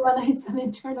it's an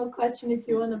internal question if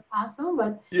you want to pass on,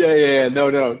 but yeah.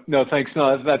 No. Thanks.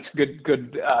 No, that's good.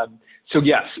 So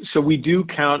yes, so we do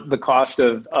count the cost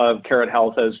of Carrot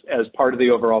Health as part of the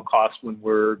overall cost when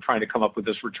we're trying to come up with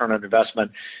this return on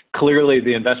investment. Clearly,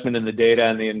 the investment in the data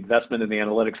and the investment in the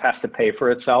analytics has to pay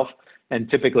for itself, and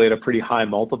typically at a pretty high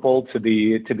multiple to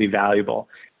be valuable.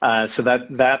 So that's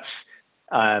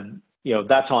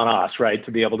on us, right,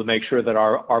 to be able to make sure that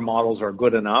our models are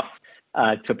good enough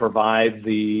to provide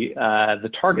the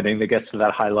targeting that gets to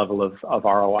that high level of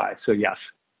ROI. So yes.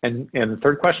 And the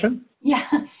third question? Yeah.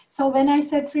 So when I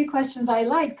said 3 questions, I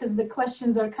lied because the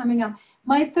questions are coming up.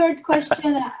 My third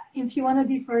question, if you want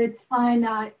to defer, it's fine.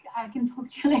 I can talk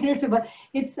to you later too, but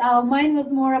it's mine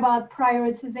was more about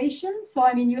prioritization. So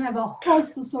I mean, you have a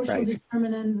host of social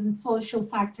determinants and social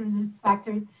factors, risk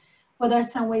factors. What are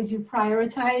some ways you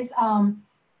prioritize?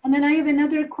 And then I have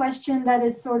another question that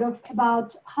is sort of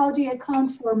about how do you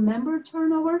account for member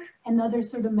turnover? Another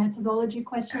sort of methodology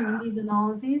question in these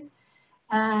analyses.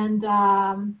 And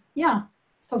yeah,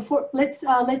 so let's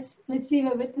leave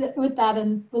it with that,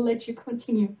 and we'll let you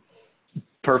continue.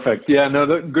 Perfect. Yeah.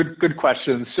 No. Good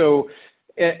question. So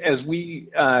as we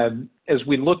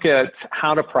look at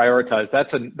how to prioritize,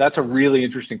 that's a really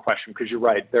interesting question because you're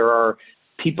right. There are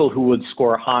people who would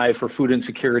score high for food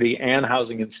insecurity and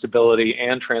housing instability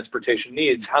and transportation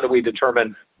needs. How do we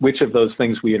determine which of those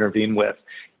things we intervene with?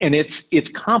 And it's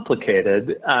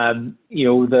complicated.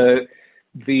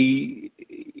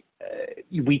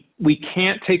 We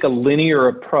can't take a linear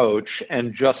approach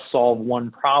and just solve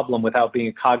one problem without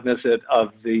being cognizant of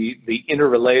the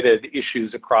interrelated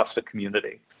issues across the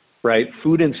community, right?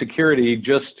 Food insecurity,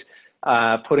 just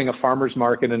putting a farmer's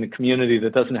market in a community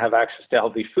that doesn't have access to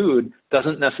healthy food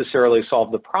doesn't necessarily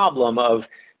solve the problem of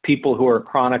people who are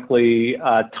chronically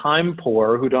time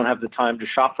poor, who don't have the time to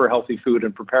shop for healthy food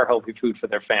and prepare healthy food for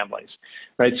their families,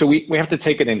 right? So we have to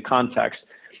take it in context.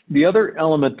 The other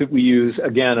element that we use,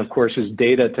 again, of course, is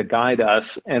data to guide us,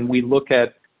 and we look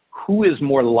at who is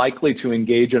more likely to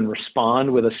engage and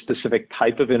respond with a specific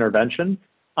type of intervention.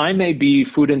 I may be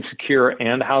food insecure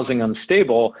and housing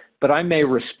unstable, but I may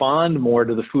respond more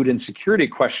to the food insecurity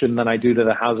question than I do to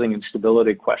the housing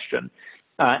instability question.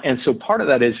 And so part of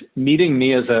that is meeting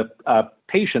me as a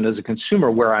patient, as a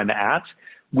consumer, where I'm at.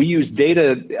 We use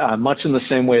data much in the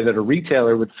same way that a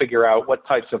retailer would figure out what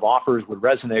types of offers would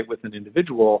resonate with an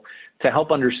individual to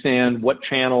help understand what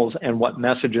channels and what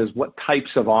messages, what types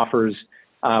of offers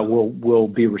will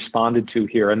be responded to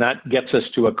here. And that gets us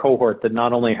to a cohort that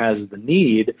not only has the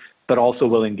need, but also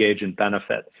will engage in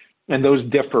benefit. And those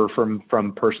differ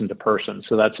from person to person.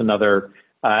 So that's another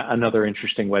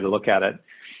interesting way to look at it.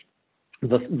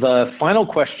 The final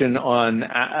question on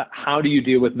how do you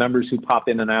deal with members who pop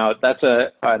in and out, that's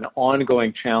an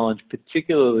ongoing challenge,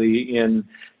 particularly in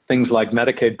things like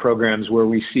Medicaid programs where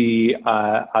we see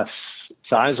a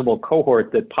sizable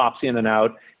cohort that pops in and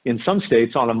out in some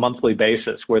states on a monthly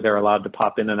basis where they're allowed to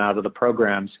pop in and out of the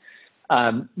programs.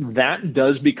 That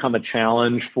does become a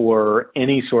challenge for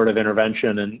any sort of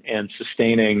intervention and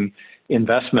sustaining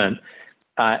investment.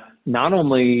 Not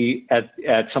only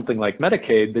at something like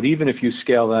Medicaid, but even if you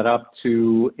scale that up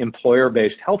to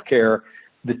employer-based healthcare,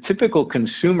 the typical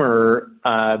consumer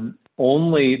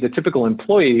the typical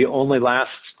employee only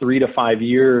lasts 3 to 5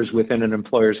 years within an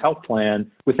employer's health plan,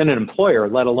 within an employer,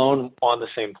 let alone on the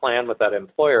same plan with that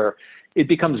employer. It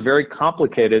becomes very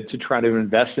complicated to try to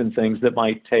invest in things that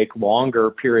might take longer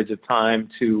periods of time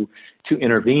to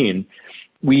intervene.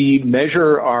 We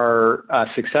measure our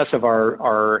success of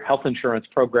our health insurance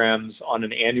programs on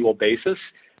an annual basis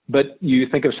But you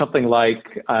think of something like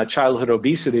childhood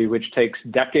obesity, which takes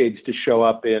decades to show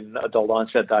up in adult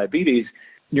onset diabetes,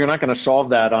 you're not going to solve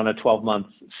that on a 12-month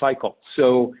cycle.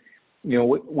 So, you know,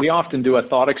 we often do a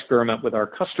thought experiment with our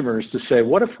customers to say,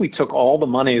 what if we took all the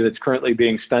money that's currently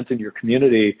being spent in your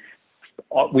community,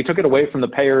 we took it away from the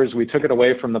payers, we took it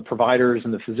away from the providers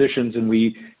and the physicians, and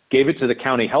we gave it to the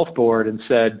county health board and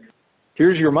said,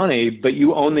 here's your money, but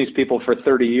you own these people for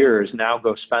 30 years, now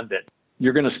go spend it.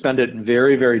 You're going to spend it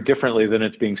very, very differently than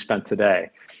it's being spent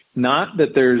today. Not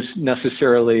that there's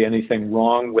necessarily anything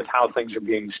wrong with how things are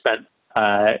being spent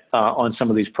on some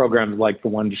of these programs like the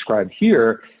one described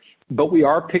here, but we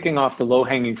are picking off the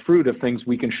low-hanging fruit of things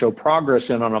we can show progress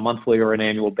in on a monthly or an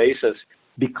annual basis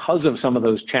because of some of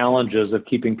those challenges of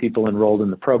keeping people enrolled in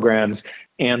the programs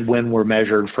and when we're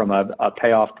measured from a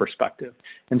payoff perspective.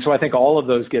 And so I think all of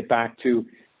those get back to,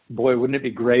 boy, wouldn't it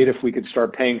be great if we could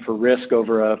start paying for risk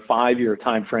over a 5-year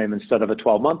time frame instead of a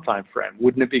 12-month time frame?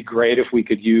 Wouldn't it be great if we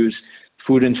could use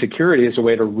food insecurity as a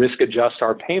way to risk adjust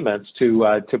our payments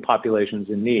to populations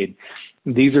in need?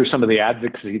 These are some of the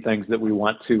advocacy things that we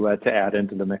want to add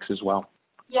into the mix as well.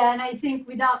 Yeah, and I think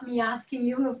without me asking,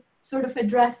 you have sort of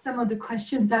addressed some of the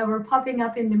questions that were popping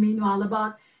up in the meanwhile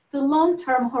about the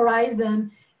long-term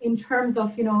horizon in terms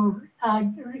of, you know,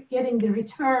 getting the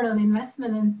return on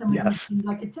investment in some of these things,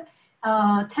 like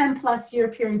a 10+ year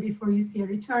period before you see a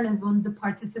return, as one of the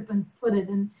participants put it,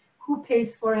 and who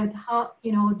pays for it, how,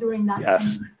 you know, during that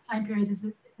time period is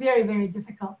very, very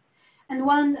difficult. And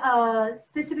one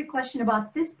specific question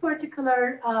about this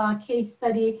particular case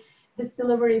study, this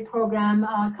delivery program,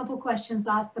 a couple questions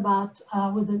asked about,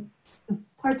 was it the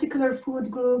particular food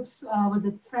groups? Was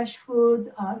it fresh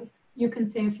food? If you can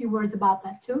say a few words about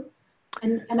that too.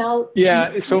 And I'll,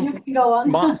 so you can go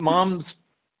on. Mom's,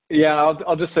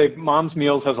 I'll just say Mom's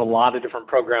Meals has a lot of different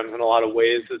programs and a lot of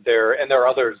ways that there are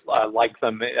others like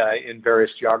them in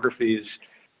various geographies.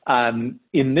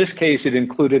 In this case, it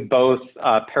included both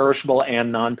perishable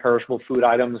and non-perishable food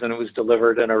items, and it was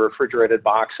delivered in a refrigerated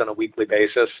box on a weekly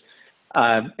basis.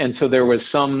 And so there was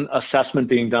some assessment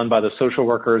being done by the social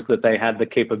workers that they had the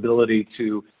capability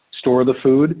to store the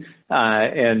food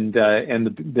and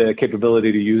the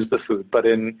capability to use the food. But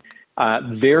in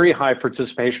very high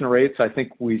participation rates, I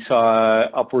think we saw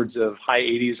upwards of high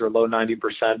 80s or low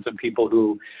 90% of people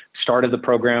who started the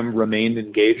program remained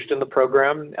engaged in the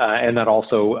program, and that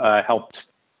also helped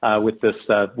with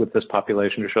this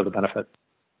population to show the benefit.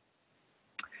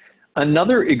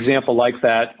 Another example like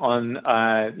that on,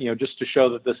 just to show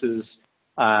that this is,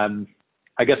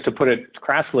 I guess to put it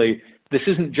crassly, this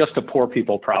isn't just a poor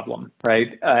people problem, right?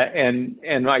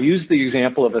 And I use the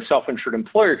example of a self-insured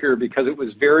employer here because it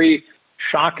was very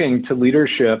shocking to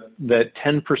leadership that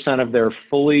 10% of their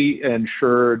fully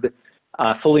insured,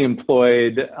 fully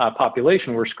employed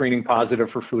population were screening positive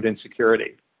for food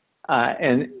insecurity.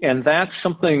 And that's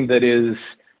something that is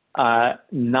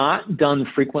not done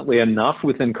frequently enough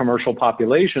within commercial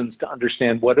populations to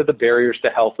understand what are the barriers to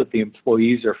health that the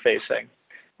employees are facing.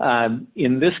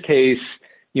 In this case,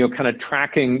 kind of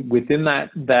tracking within that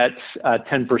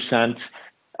 10%,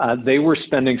 they were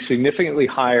spending significantly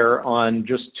higher on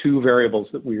just two variables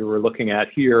that we were looking at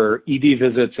here, ED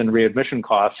visits and readmission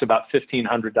costs, about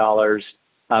 $1,500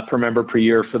 per member per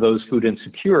year for those food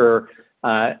insecure,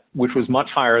 which was much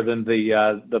higher than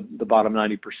the bottom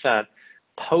 90%.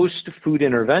 Post food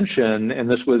intervention, and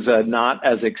this was not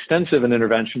as extensive an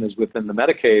intervention as within the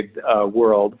Medicaid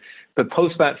world, but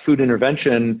post that food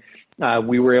intervention,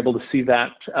 we were able to see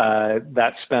that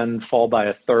spend fall by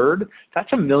a third. That's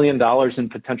 $1 million in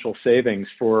potential savings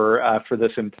for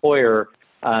this employer,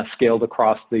 scaled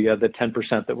across the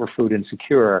 10% that were food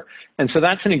insecure. And so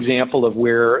that's an example of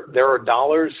where there are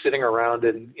dollars sitting around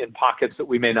in pockets that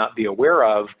we may not be aware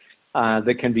of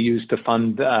that can be used to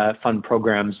fund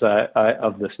programs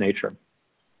of this nature.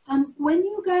 When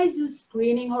you guys do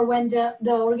screening, or when the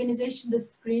organization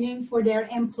does screening for their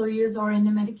employees or in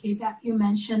the Medicaid that you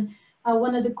mentioned,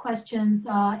 one of the questions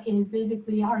is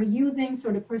basically, are you using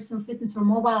sort of personal fitness or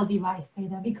mobile device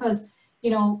data? Because,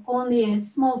 only a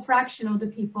small fraction of the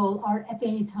people are at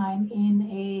any time in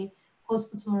a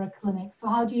hospital or a clinic. So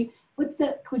how do you,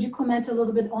 could you comment a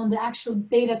little bit on the actual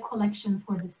data collection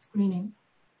for the screening?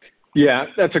 Yeah,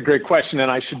 that's a great question. And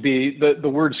I should be, the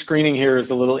word screening here is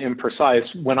a little imprecise.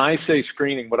 When I say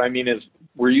screening, what I mean is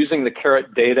we're using the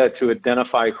CARET data to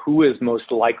identify who is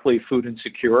most likely food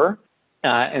insecure.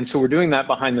 And so we're doing that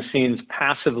behind the scenes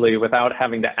passively without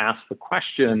having to ask the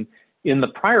question. In the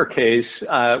prior case,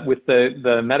 with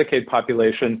the Medicaid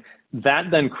population, that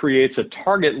then creates a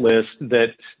target list that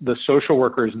the social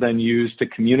workers then use to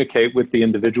communicate with the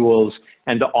individuals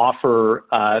and to offer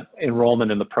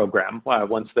enrollment in the program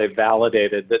once they've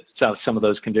validated that some of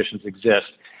those conditions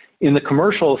exist. In the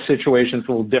commercial situation, it's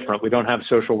a little different. We don't have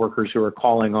social workers who are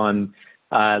calling on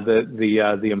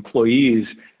the employees,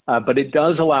 but it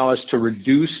does allow us to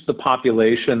reduce the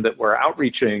population that we're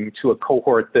outreaching to a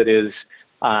cohort that is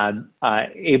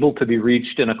able to be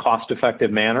reached in a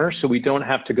cost-effective manner, so we don't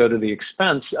have to go to the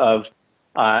expense of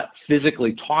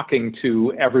physically talking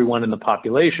to everyone in the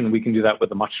population. We can do that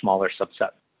with a much smaller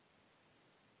subset.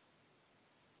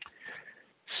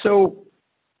 So,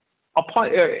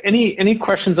 any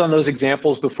questions on those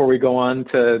examples before we go on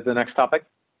to the next topic?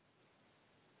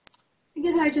 I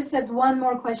guess I just had one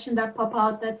more question that popped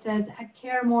out that says, at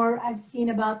CareMore, I've seen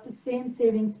about the same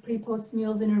savings pre-post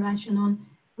meals intervention on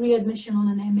readmission on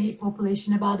an MA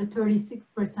population, about a 36%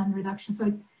 reduction. So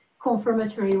it's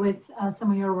confirmatory with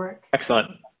some of your work.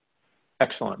 Excellent.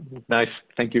 Excellent. Nice.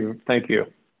 Thank you. Thank you.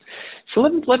 So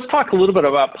let's talk a little bit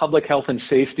about public health and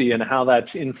safety and how that's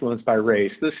influenced by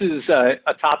race. This is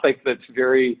a topic that's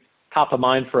very top of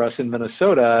mind for us in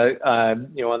Minnesota,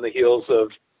 you know, on the heels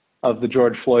of the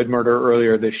George Floyd murder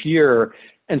earlier this year.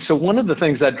 And so one of the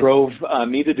things that drove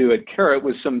me to do at Carrot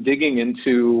was some digging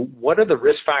into what are the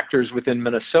risk factors within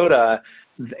Minnesota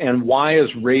and why is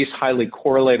race highly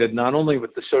correlated not only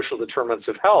with the social determinants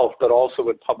of health, but also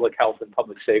with public health and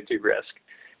public safety risk.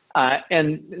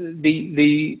 And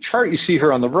the chart you see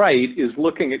here on the right is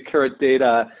looking at Carrot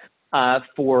data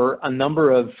for a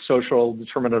number of social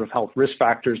determinant of health risk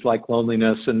factors like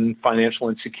loneliness and financial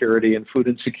insecurity and food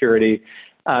insecurity,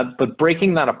 but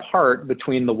breaking that apart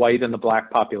between the white and the black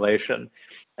population.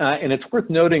 And it's worth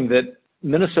noting that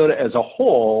Minnesota as a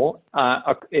whole,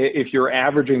 if you're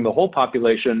averaging the whole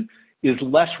population, is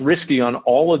less risky on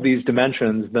all of these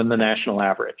dimensions than the national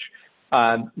average.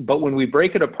 But when we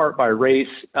break it apart by race,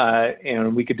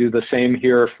 and we could do the same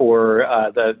here for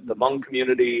the Hmong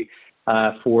community,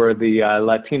 for the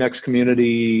Latinx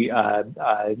community,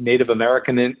 Native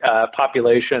American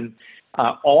population,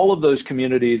 all of those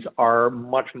communities are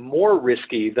much more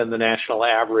risky than the national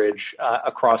average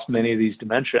across many of these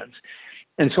dimensions.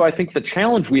 And so I think the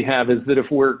challenge we have is that if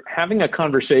we're having a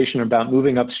conversation about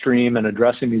moving upstream and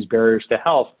addressing these barriers to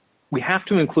health, we have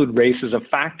to include race as a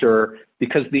factor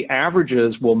because the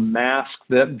averages will mask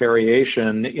that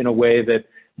variation in a way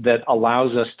that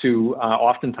allows us to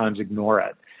oftentimes ignore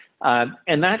it.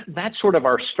 And that's sort of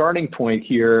our starting point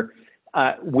here.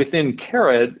 Within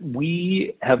Carrot,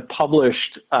 we have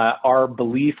published our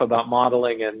belief about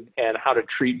modeling and how to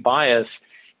treat bias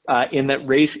in that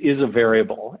race is a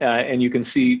variable. And you can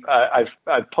see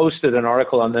I've posted an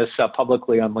article on this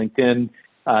publicly on LinkedIn,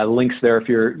 links there if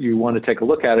you want to take a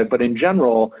look at it. But in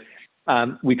general,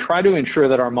 we try to ensure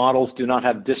that our models do not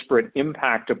have disparate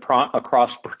impact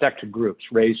across protected groups,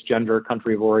 race, gender,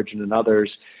 country of origin, and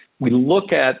others. We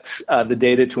look at the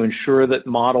data to ensure that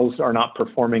models are not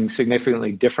performing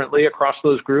significantly differently across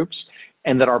those groups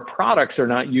and that our products are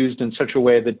not used in such a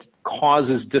way that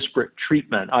causes disparate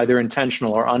treatment, either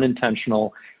intentional or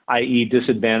unintentional, i.e.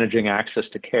 disadvantaging access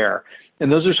to care.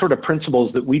 And those are sort of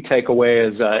principles that we take away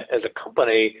as a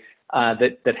company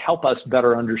that help us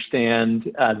better understand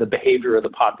the behavior of the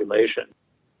population.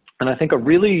 And I think a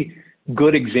really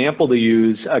good example to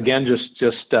use, again,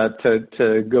 just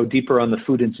to go deeper on the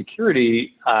food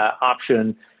insecurity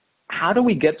option, how do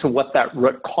we get to what that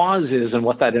root cause is and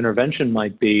what that intervention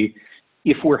might be?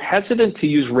 If we're hesitant to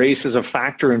use race as a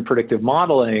factor in predictive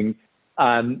modeling,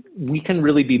 we can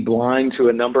really be blind to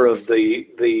a number of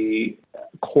the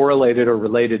correlated or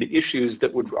related issues that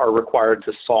are required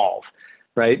to solve,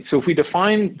 right? So if we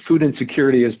define food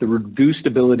insecurity as the reduced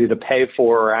ability to pay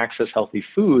for or access healthy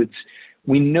foods,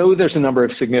 we know there's a number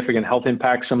of significant health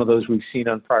impacts, some of those we've seen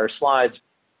on prior slides.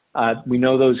 We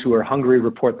know those who are hungry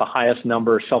report the highest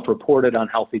number self-reported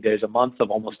unhealthy days a month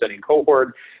of almost any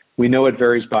cohort. We know it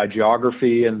varies by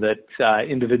geography and that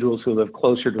individuals who live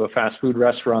closer to a fast food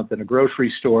restaurant than a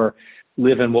grocery store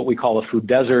live in what we call a food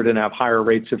desert and have higher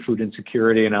rates of food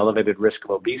insecurity and elevated risk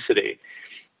of obesity.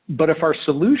 But if our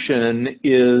solution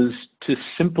is to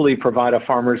simply provide a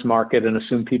farmer's market and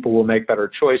assume people will make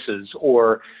better choices,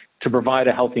 or to provide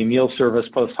a healthy meal service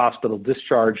post-hospital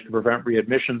discharge to prevent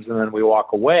readmissions and then we walk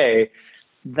away,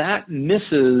 that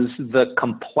misses the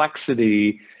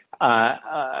complexity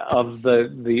of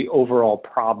the overall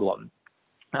problem.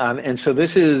 And so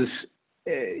this is,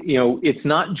 it's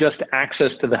not just access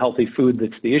to the healthy food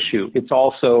that's the issue. It's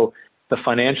also the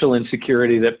financial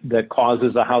insecurity that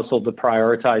causes a household to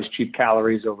prioritize cheap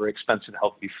calories over expensive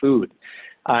healthy food.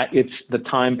 It's the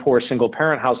time-poor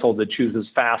single-parent household that chooses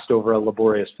fast over a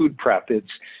laborious food prep. It's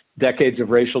decades of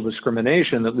racial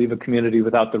discrimination that leave a community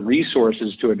without the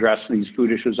resources to address these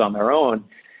food issues on their own.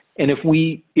 And if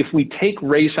we take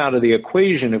race out of the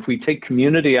equation, if we take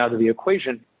community out of the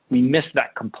equation, we miss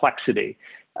that complexity.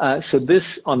 So this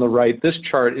on the right, this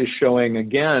chart is showing,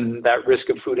 again, that risk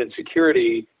of food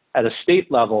insecurity at a state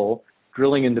level,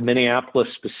 drilling into Minneapolis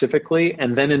specifically,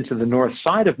 and then into the north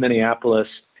side of Minneapolis,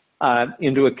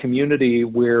 into a community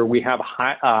where we have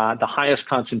the highest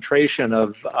concentration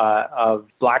of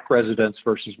Black residents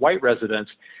versus white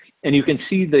residents. And you can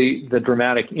see the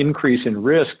dramatic increase in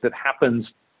risk that happens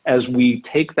as we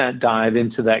take that dive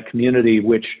into that community,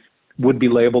 which would be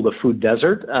labeled a food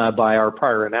desert by our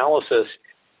prior analysis,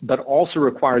 but also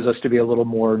requires us to be a little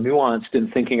more nuanced in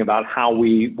thinking about how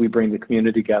we bring the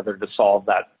community together to solve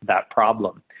that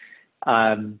problem.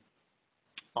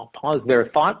 I'll pause there.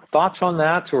 Thoughts on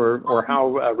that, or how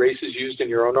race is used in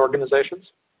your own organizations?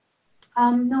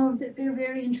 No,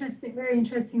 very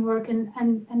interesting work,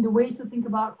 and the way to think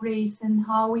about race and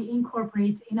how we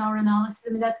incorporate in our analysis.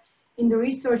 I mean, that's in the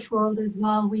research world as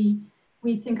well. We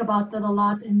think about that a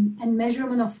lot, and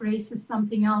measurement of race is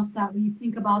something else that we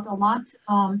think about a lot.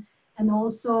 And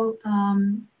also,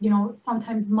 you know,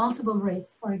 sometimes multiple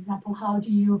race, for example, how do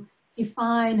you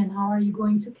define and how are you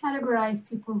going to categorize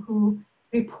people who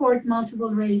report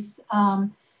multiple race?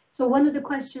 So one of the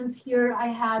questions here I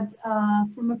had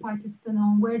from a participant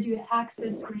on where do you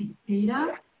access race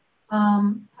data?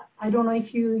 I don't know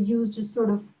if you use just sort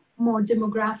of more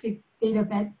demographic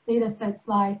data sets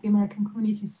like the American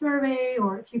Community Survey,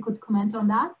 or if you could comment on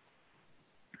that.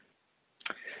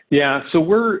 Yeah, so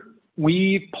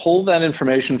we pull that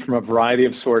information from a variety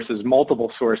of sources,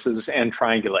 multiple sources, and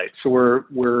triangulate. So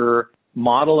we're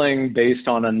modeling based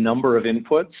on a number of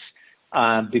inputs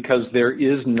because there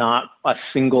is not a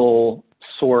single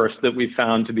source that we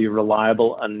found to be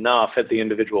reliable enough at the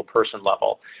individual person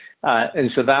level. And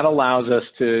so that allows us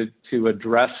to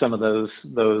address some of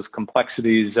those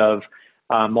complexities of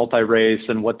multi-race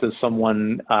and what does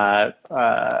someone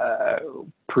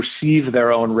perceive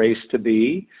their own race to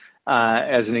be,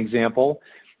 as an example.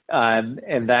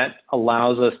 And that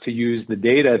allows us to use the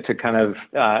data to kind of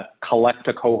collect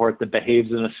a cohort that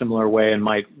behaves in a similar way and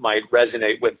might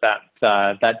resonate with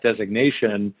that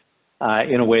designation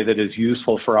in a way that is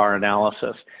useful for our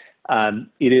analysis.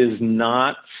 It is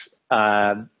not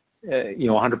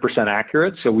 100%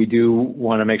 accurate, so we do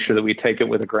want to make sure that we take it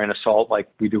with a grain of salt, like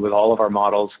we do with all of our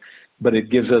models. But it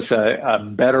gives us a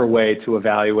better way to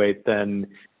evaluate than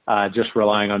just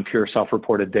relying on pure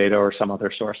self-reported data or some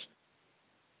other source.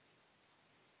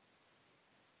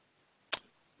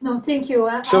 No, thank you.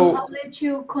 I'll let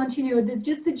you continue.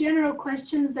 Just the general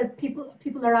questions that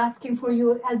people are asking for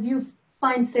you as you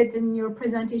find fit in your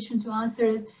presentation to answer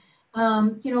is,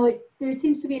 there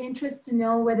seems to be an interest to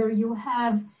know whether you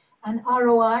have an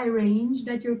ROI range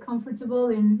that you're comfortable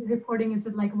in reporting. Is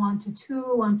it like 1 to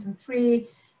 2, 1 to 3?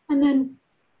 And then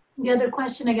the other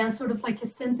question, again, sort of like a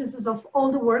synthesis of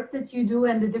all the work that you do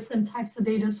and the different types of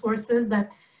data sources, that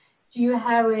do you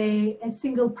have a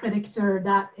single predictor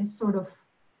that is sort of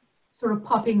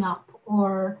popping up,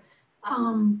 or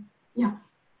yeah?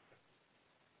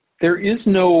 There is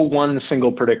no one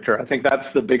single predictor. I think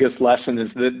that's the biggest lesson, is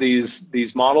that these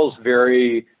models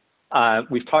vary.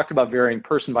 We've talked about varying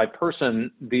person by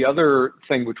person. The other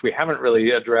thing which we haven't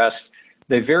really addressed,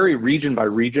 they vary region by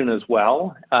region as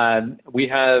well. We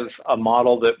have a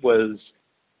model that was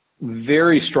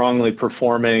very strongly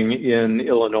performing in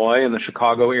Illinois, in the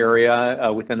Chicago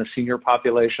area, within a senior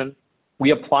population.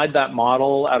 We applied that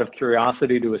model out of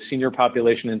curiosity to a senior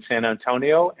population in San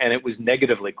Antonio, and it was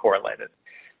negatively correlated.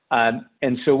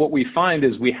 And so what we find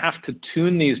is we have to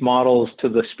tune these models to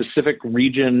the specific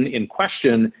region in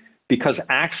question, because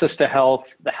access to health,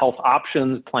 the health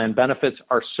options, plan benefits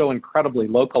are so incredibly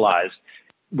localized.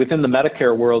 Within the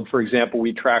Medicare world, for example,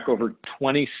 we track over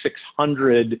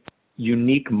 2,600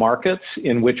 unique markets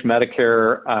in which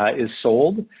Medicare is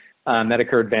sold,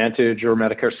 Medicare Advantage or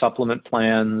Medicare supplement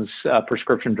plans,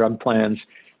 prescription drug plans.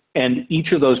 And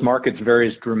each of those markets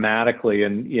varies dramatically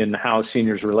in how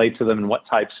seniors relate to them and what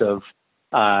types of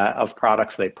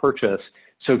products they purchase.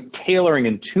 So tailoring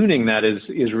and tuning that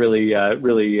is really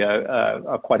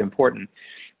quite important.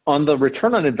 On the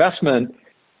return on investment,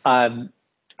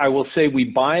 I will say we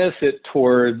bias it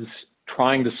towards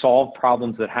trying to solve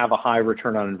problems that have a high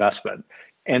return on investment.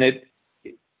 And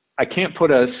I can't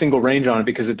put a single range on it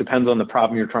because it depends on the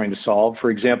problem you're trying to solve. For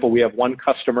example, we have one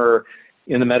customer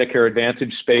in the Medicare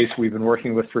Advantage space we've been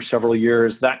working with for several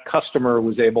years. That customer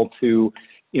was able to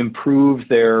improve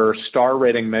their star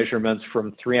rating measurements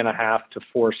from 3.5 to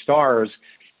 4 stars.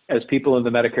 As people in the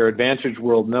Medicare Advantage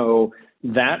world know,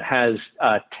 that has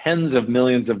tens of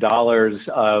millions of dollars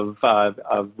of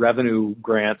revenue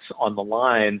grants on the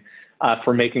line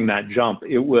for making that jump.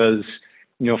 It was,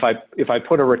 if I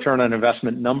put a return on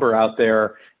investment number out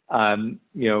there,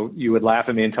 you would laugh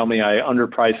at me and tell me I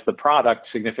underpriced the product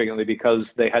significantly because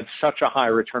they had such a high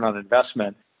return on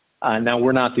investment. Now,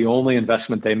 we're not the only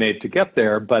investment they made to get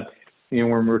there, but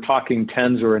when we're talking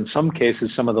tens, or in some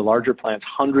cases, some of the larger plans,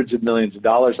 hundreds of millions of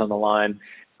dollars on the line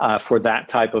for that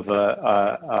type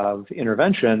of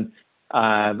intervention,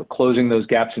 closing those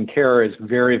gaps in care is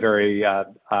very, very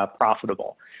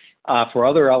profitable. For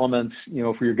other elements,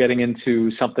 if you're getting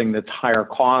into something that's higher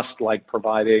cost, like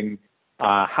providing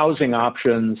housing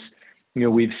options,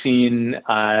 we've seen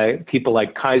people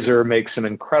like Kaiser make some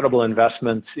incredible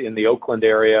investments in the Oakland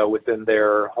area within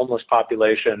their homeless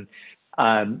population.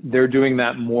 They're doing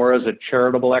that more as a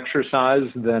charitable exercise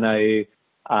than a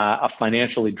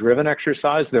financially driven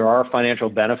exercise. There are financial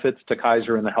benefits to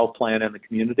Kaiser and the health plan and the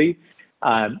community,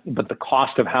 but the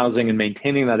cost of housing and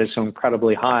maintaining that is so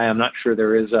incredibly high. I'm not sure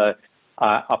there is a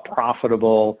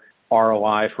profitable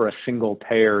ROI for a single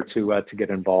payer to get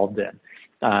involved in.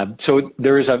 So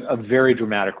there is a very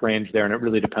dramatic range there, and it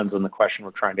really depends on the question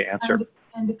we're trying to answer.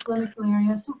 And the clinical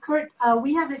area. So Kurt,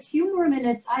 we have a few more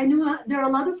minutes. I know there are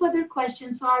a lot of other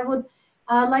questions, so I would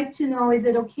like to know, is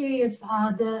it okay if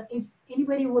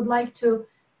anybody would like to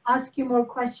ask you more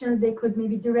questions, they could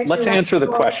maybe directly— Let's answer the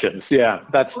questions. Yeah,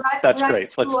 that's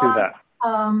great. Let's do that.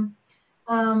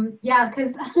 Yeah,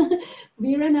 because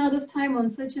we ran out of time on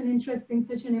such an interesting,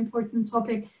 such an important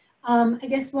topic. I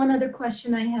guess one other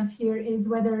question I have here is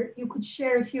whether you could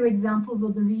share a few examples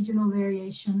of the regional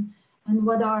variation and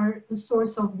what are the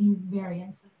source of these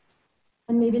variances.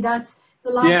 And maybe that's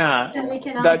the last question we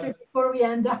can answer before we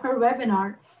end our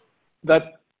webinar.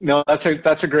 No,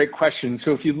 that's a great question.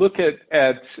 So if you look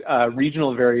at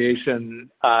regional variation,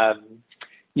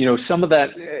 some of that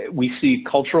we see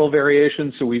cultural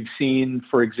variation. So we've seen,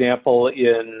 for example,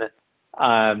 in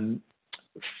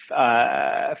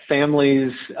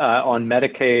families on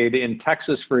Medicaid in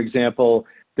Texas, for example,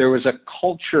 there was a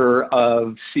culture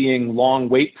of seeing long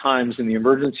wait times in the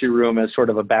emergency room as sort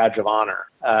of a badge of honor,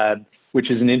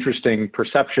 which is an interesting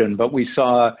perception. But we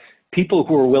saw people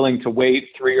who were willing to wait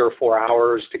 3 or 4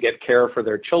 hours to get care for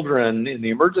their children in the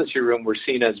emergency room were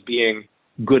seen as being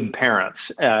good parents.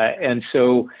 And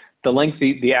so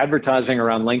the advertising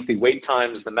around lengthy wait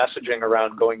times, the messaging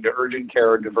around going to urgent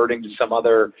care or diverting to some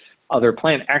other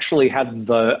plan actually had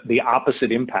the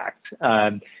opposite impact.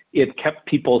 It kept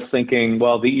people thinking,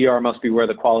 well, the ER must be where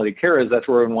the quality care is. That's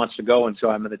where everyone wants to go, and so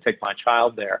I'm going to take my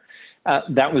child there.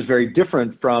 That was very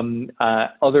different from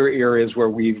other areas where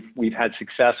we've had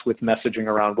success with messaging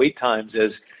around wait times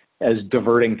as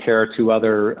diverting care to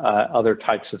other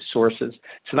types of sources.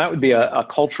 So that would be a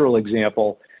cultural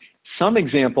example. Some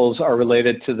examples are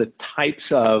related to the types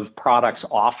of products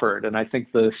offered, and I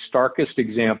think the starkest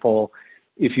example,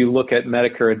 if you look at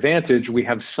Medicare Advantage, we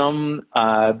have some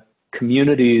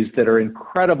communities that are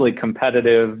incredibly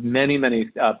competitive, many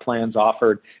plans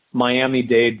offered.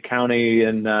 Miami-Dade County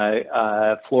in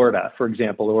Florida, for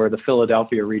example, or the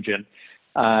Philadelphia region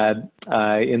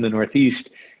in the Northeast.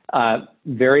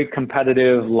 Very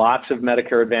competitive, lots of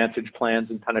Medicare Advantage plans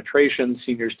and penetration.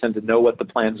 Seniors tend to know what the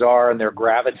plans are, and they're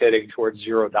gravitating towards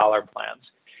 $0 plans.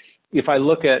 If I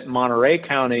look at Monterey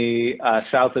County,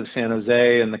 south of San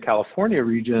Jose in the California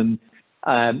region,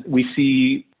 we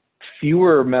see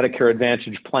fewer Medicare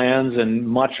Advantage plans and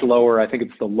much lower, I think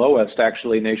it's the lowest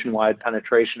actually, nationwide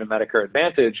penetration of Medicare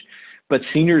Advantage, but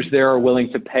seniors there are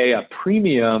willing to pay a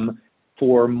premium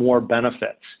for more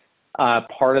benefits.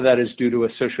 Part of that is due to a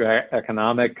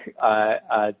socioeconomic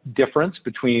difference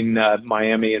between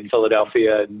Miami and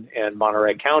Philadelphia and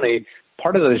Monterey County.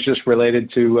 Part of that is just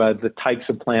related to the types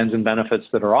of plans and benefits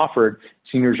that are offered.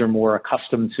 Seniors are more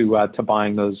accustomed to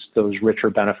buying those richer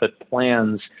benefit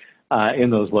plans in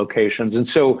those locations. And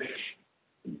so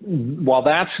while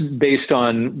that's based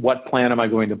on what plan am I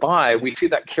going to buy, we see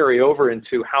that carry over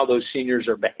into how those seniors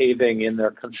are behaving in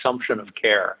their consumption of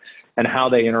care and how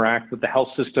they interact with the health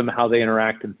system, how they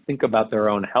interact and think about their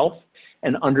own health,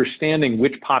 and understanding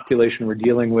which population we're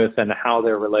dealing with and how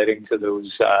they're relating to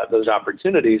those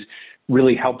opportunities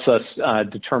really helps us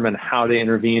determine how to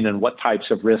intervene and what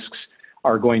types of risks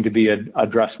are going to be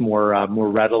addressed more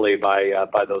readily by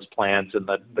those plans and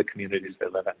the communities they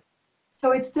live in.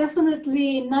 So it's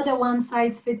definitely not a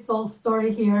one-size-fits-all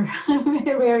story here.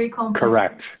 Very complex.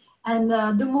 Correct. And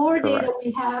the more data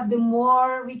we have, the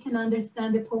more we can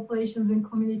understand the populations and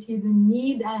communities in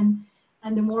need, and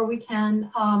And the more we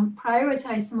can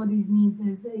prioritize some of these needs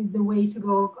is the way to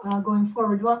go going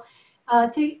forward. Well,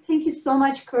 thank you so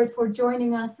much, Kurt, for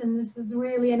joining us. And this is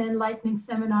really an enlightening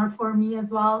seminar for me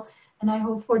as well. And I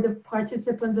hope for the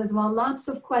participants as well. Lots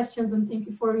of questions, and thank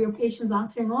you for your patience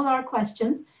answering all our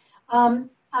questions.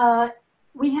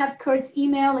 We have Kurt's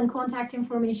email and contact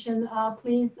information.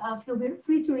 Please feel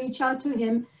free to reach out to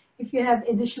him if you have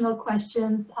additional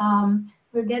questions.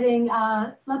 We're getting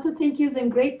lots of thank yous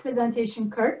and great presentation,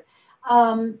 Kurt.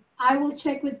 I will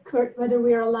check with Kurt whether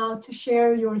we're allowed to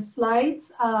share your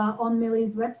slides on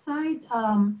MILI's website.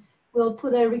 We'll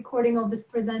put a recording of this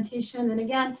presentation. And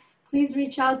again, please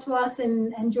reach out to us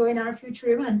and join our future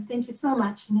events. Thank you so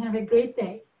much and have a great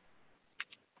day.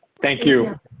 Thank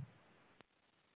you.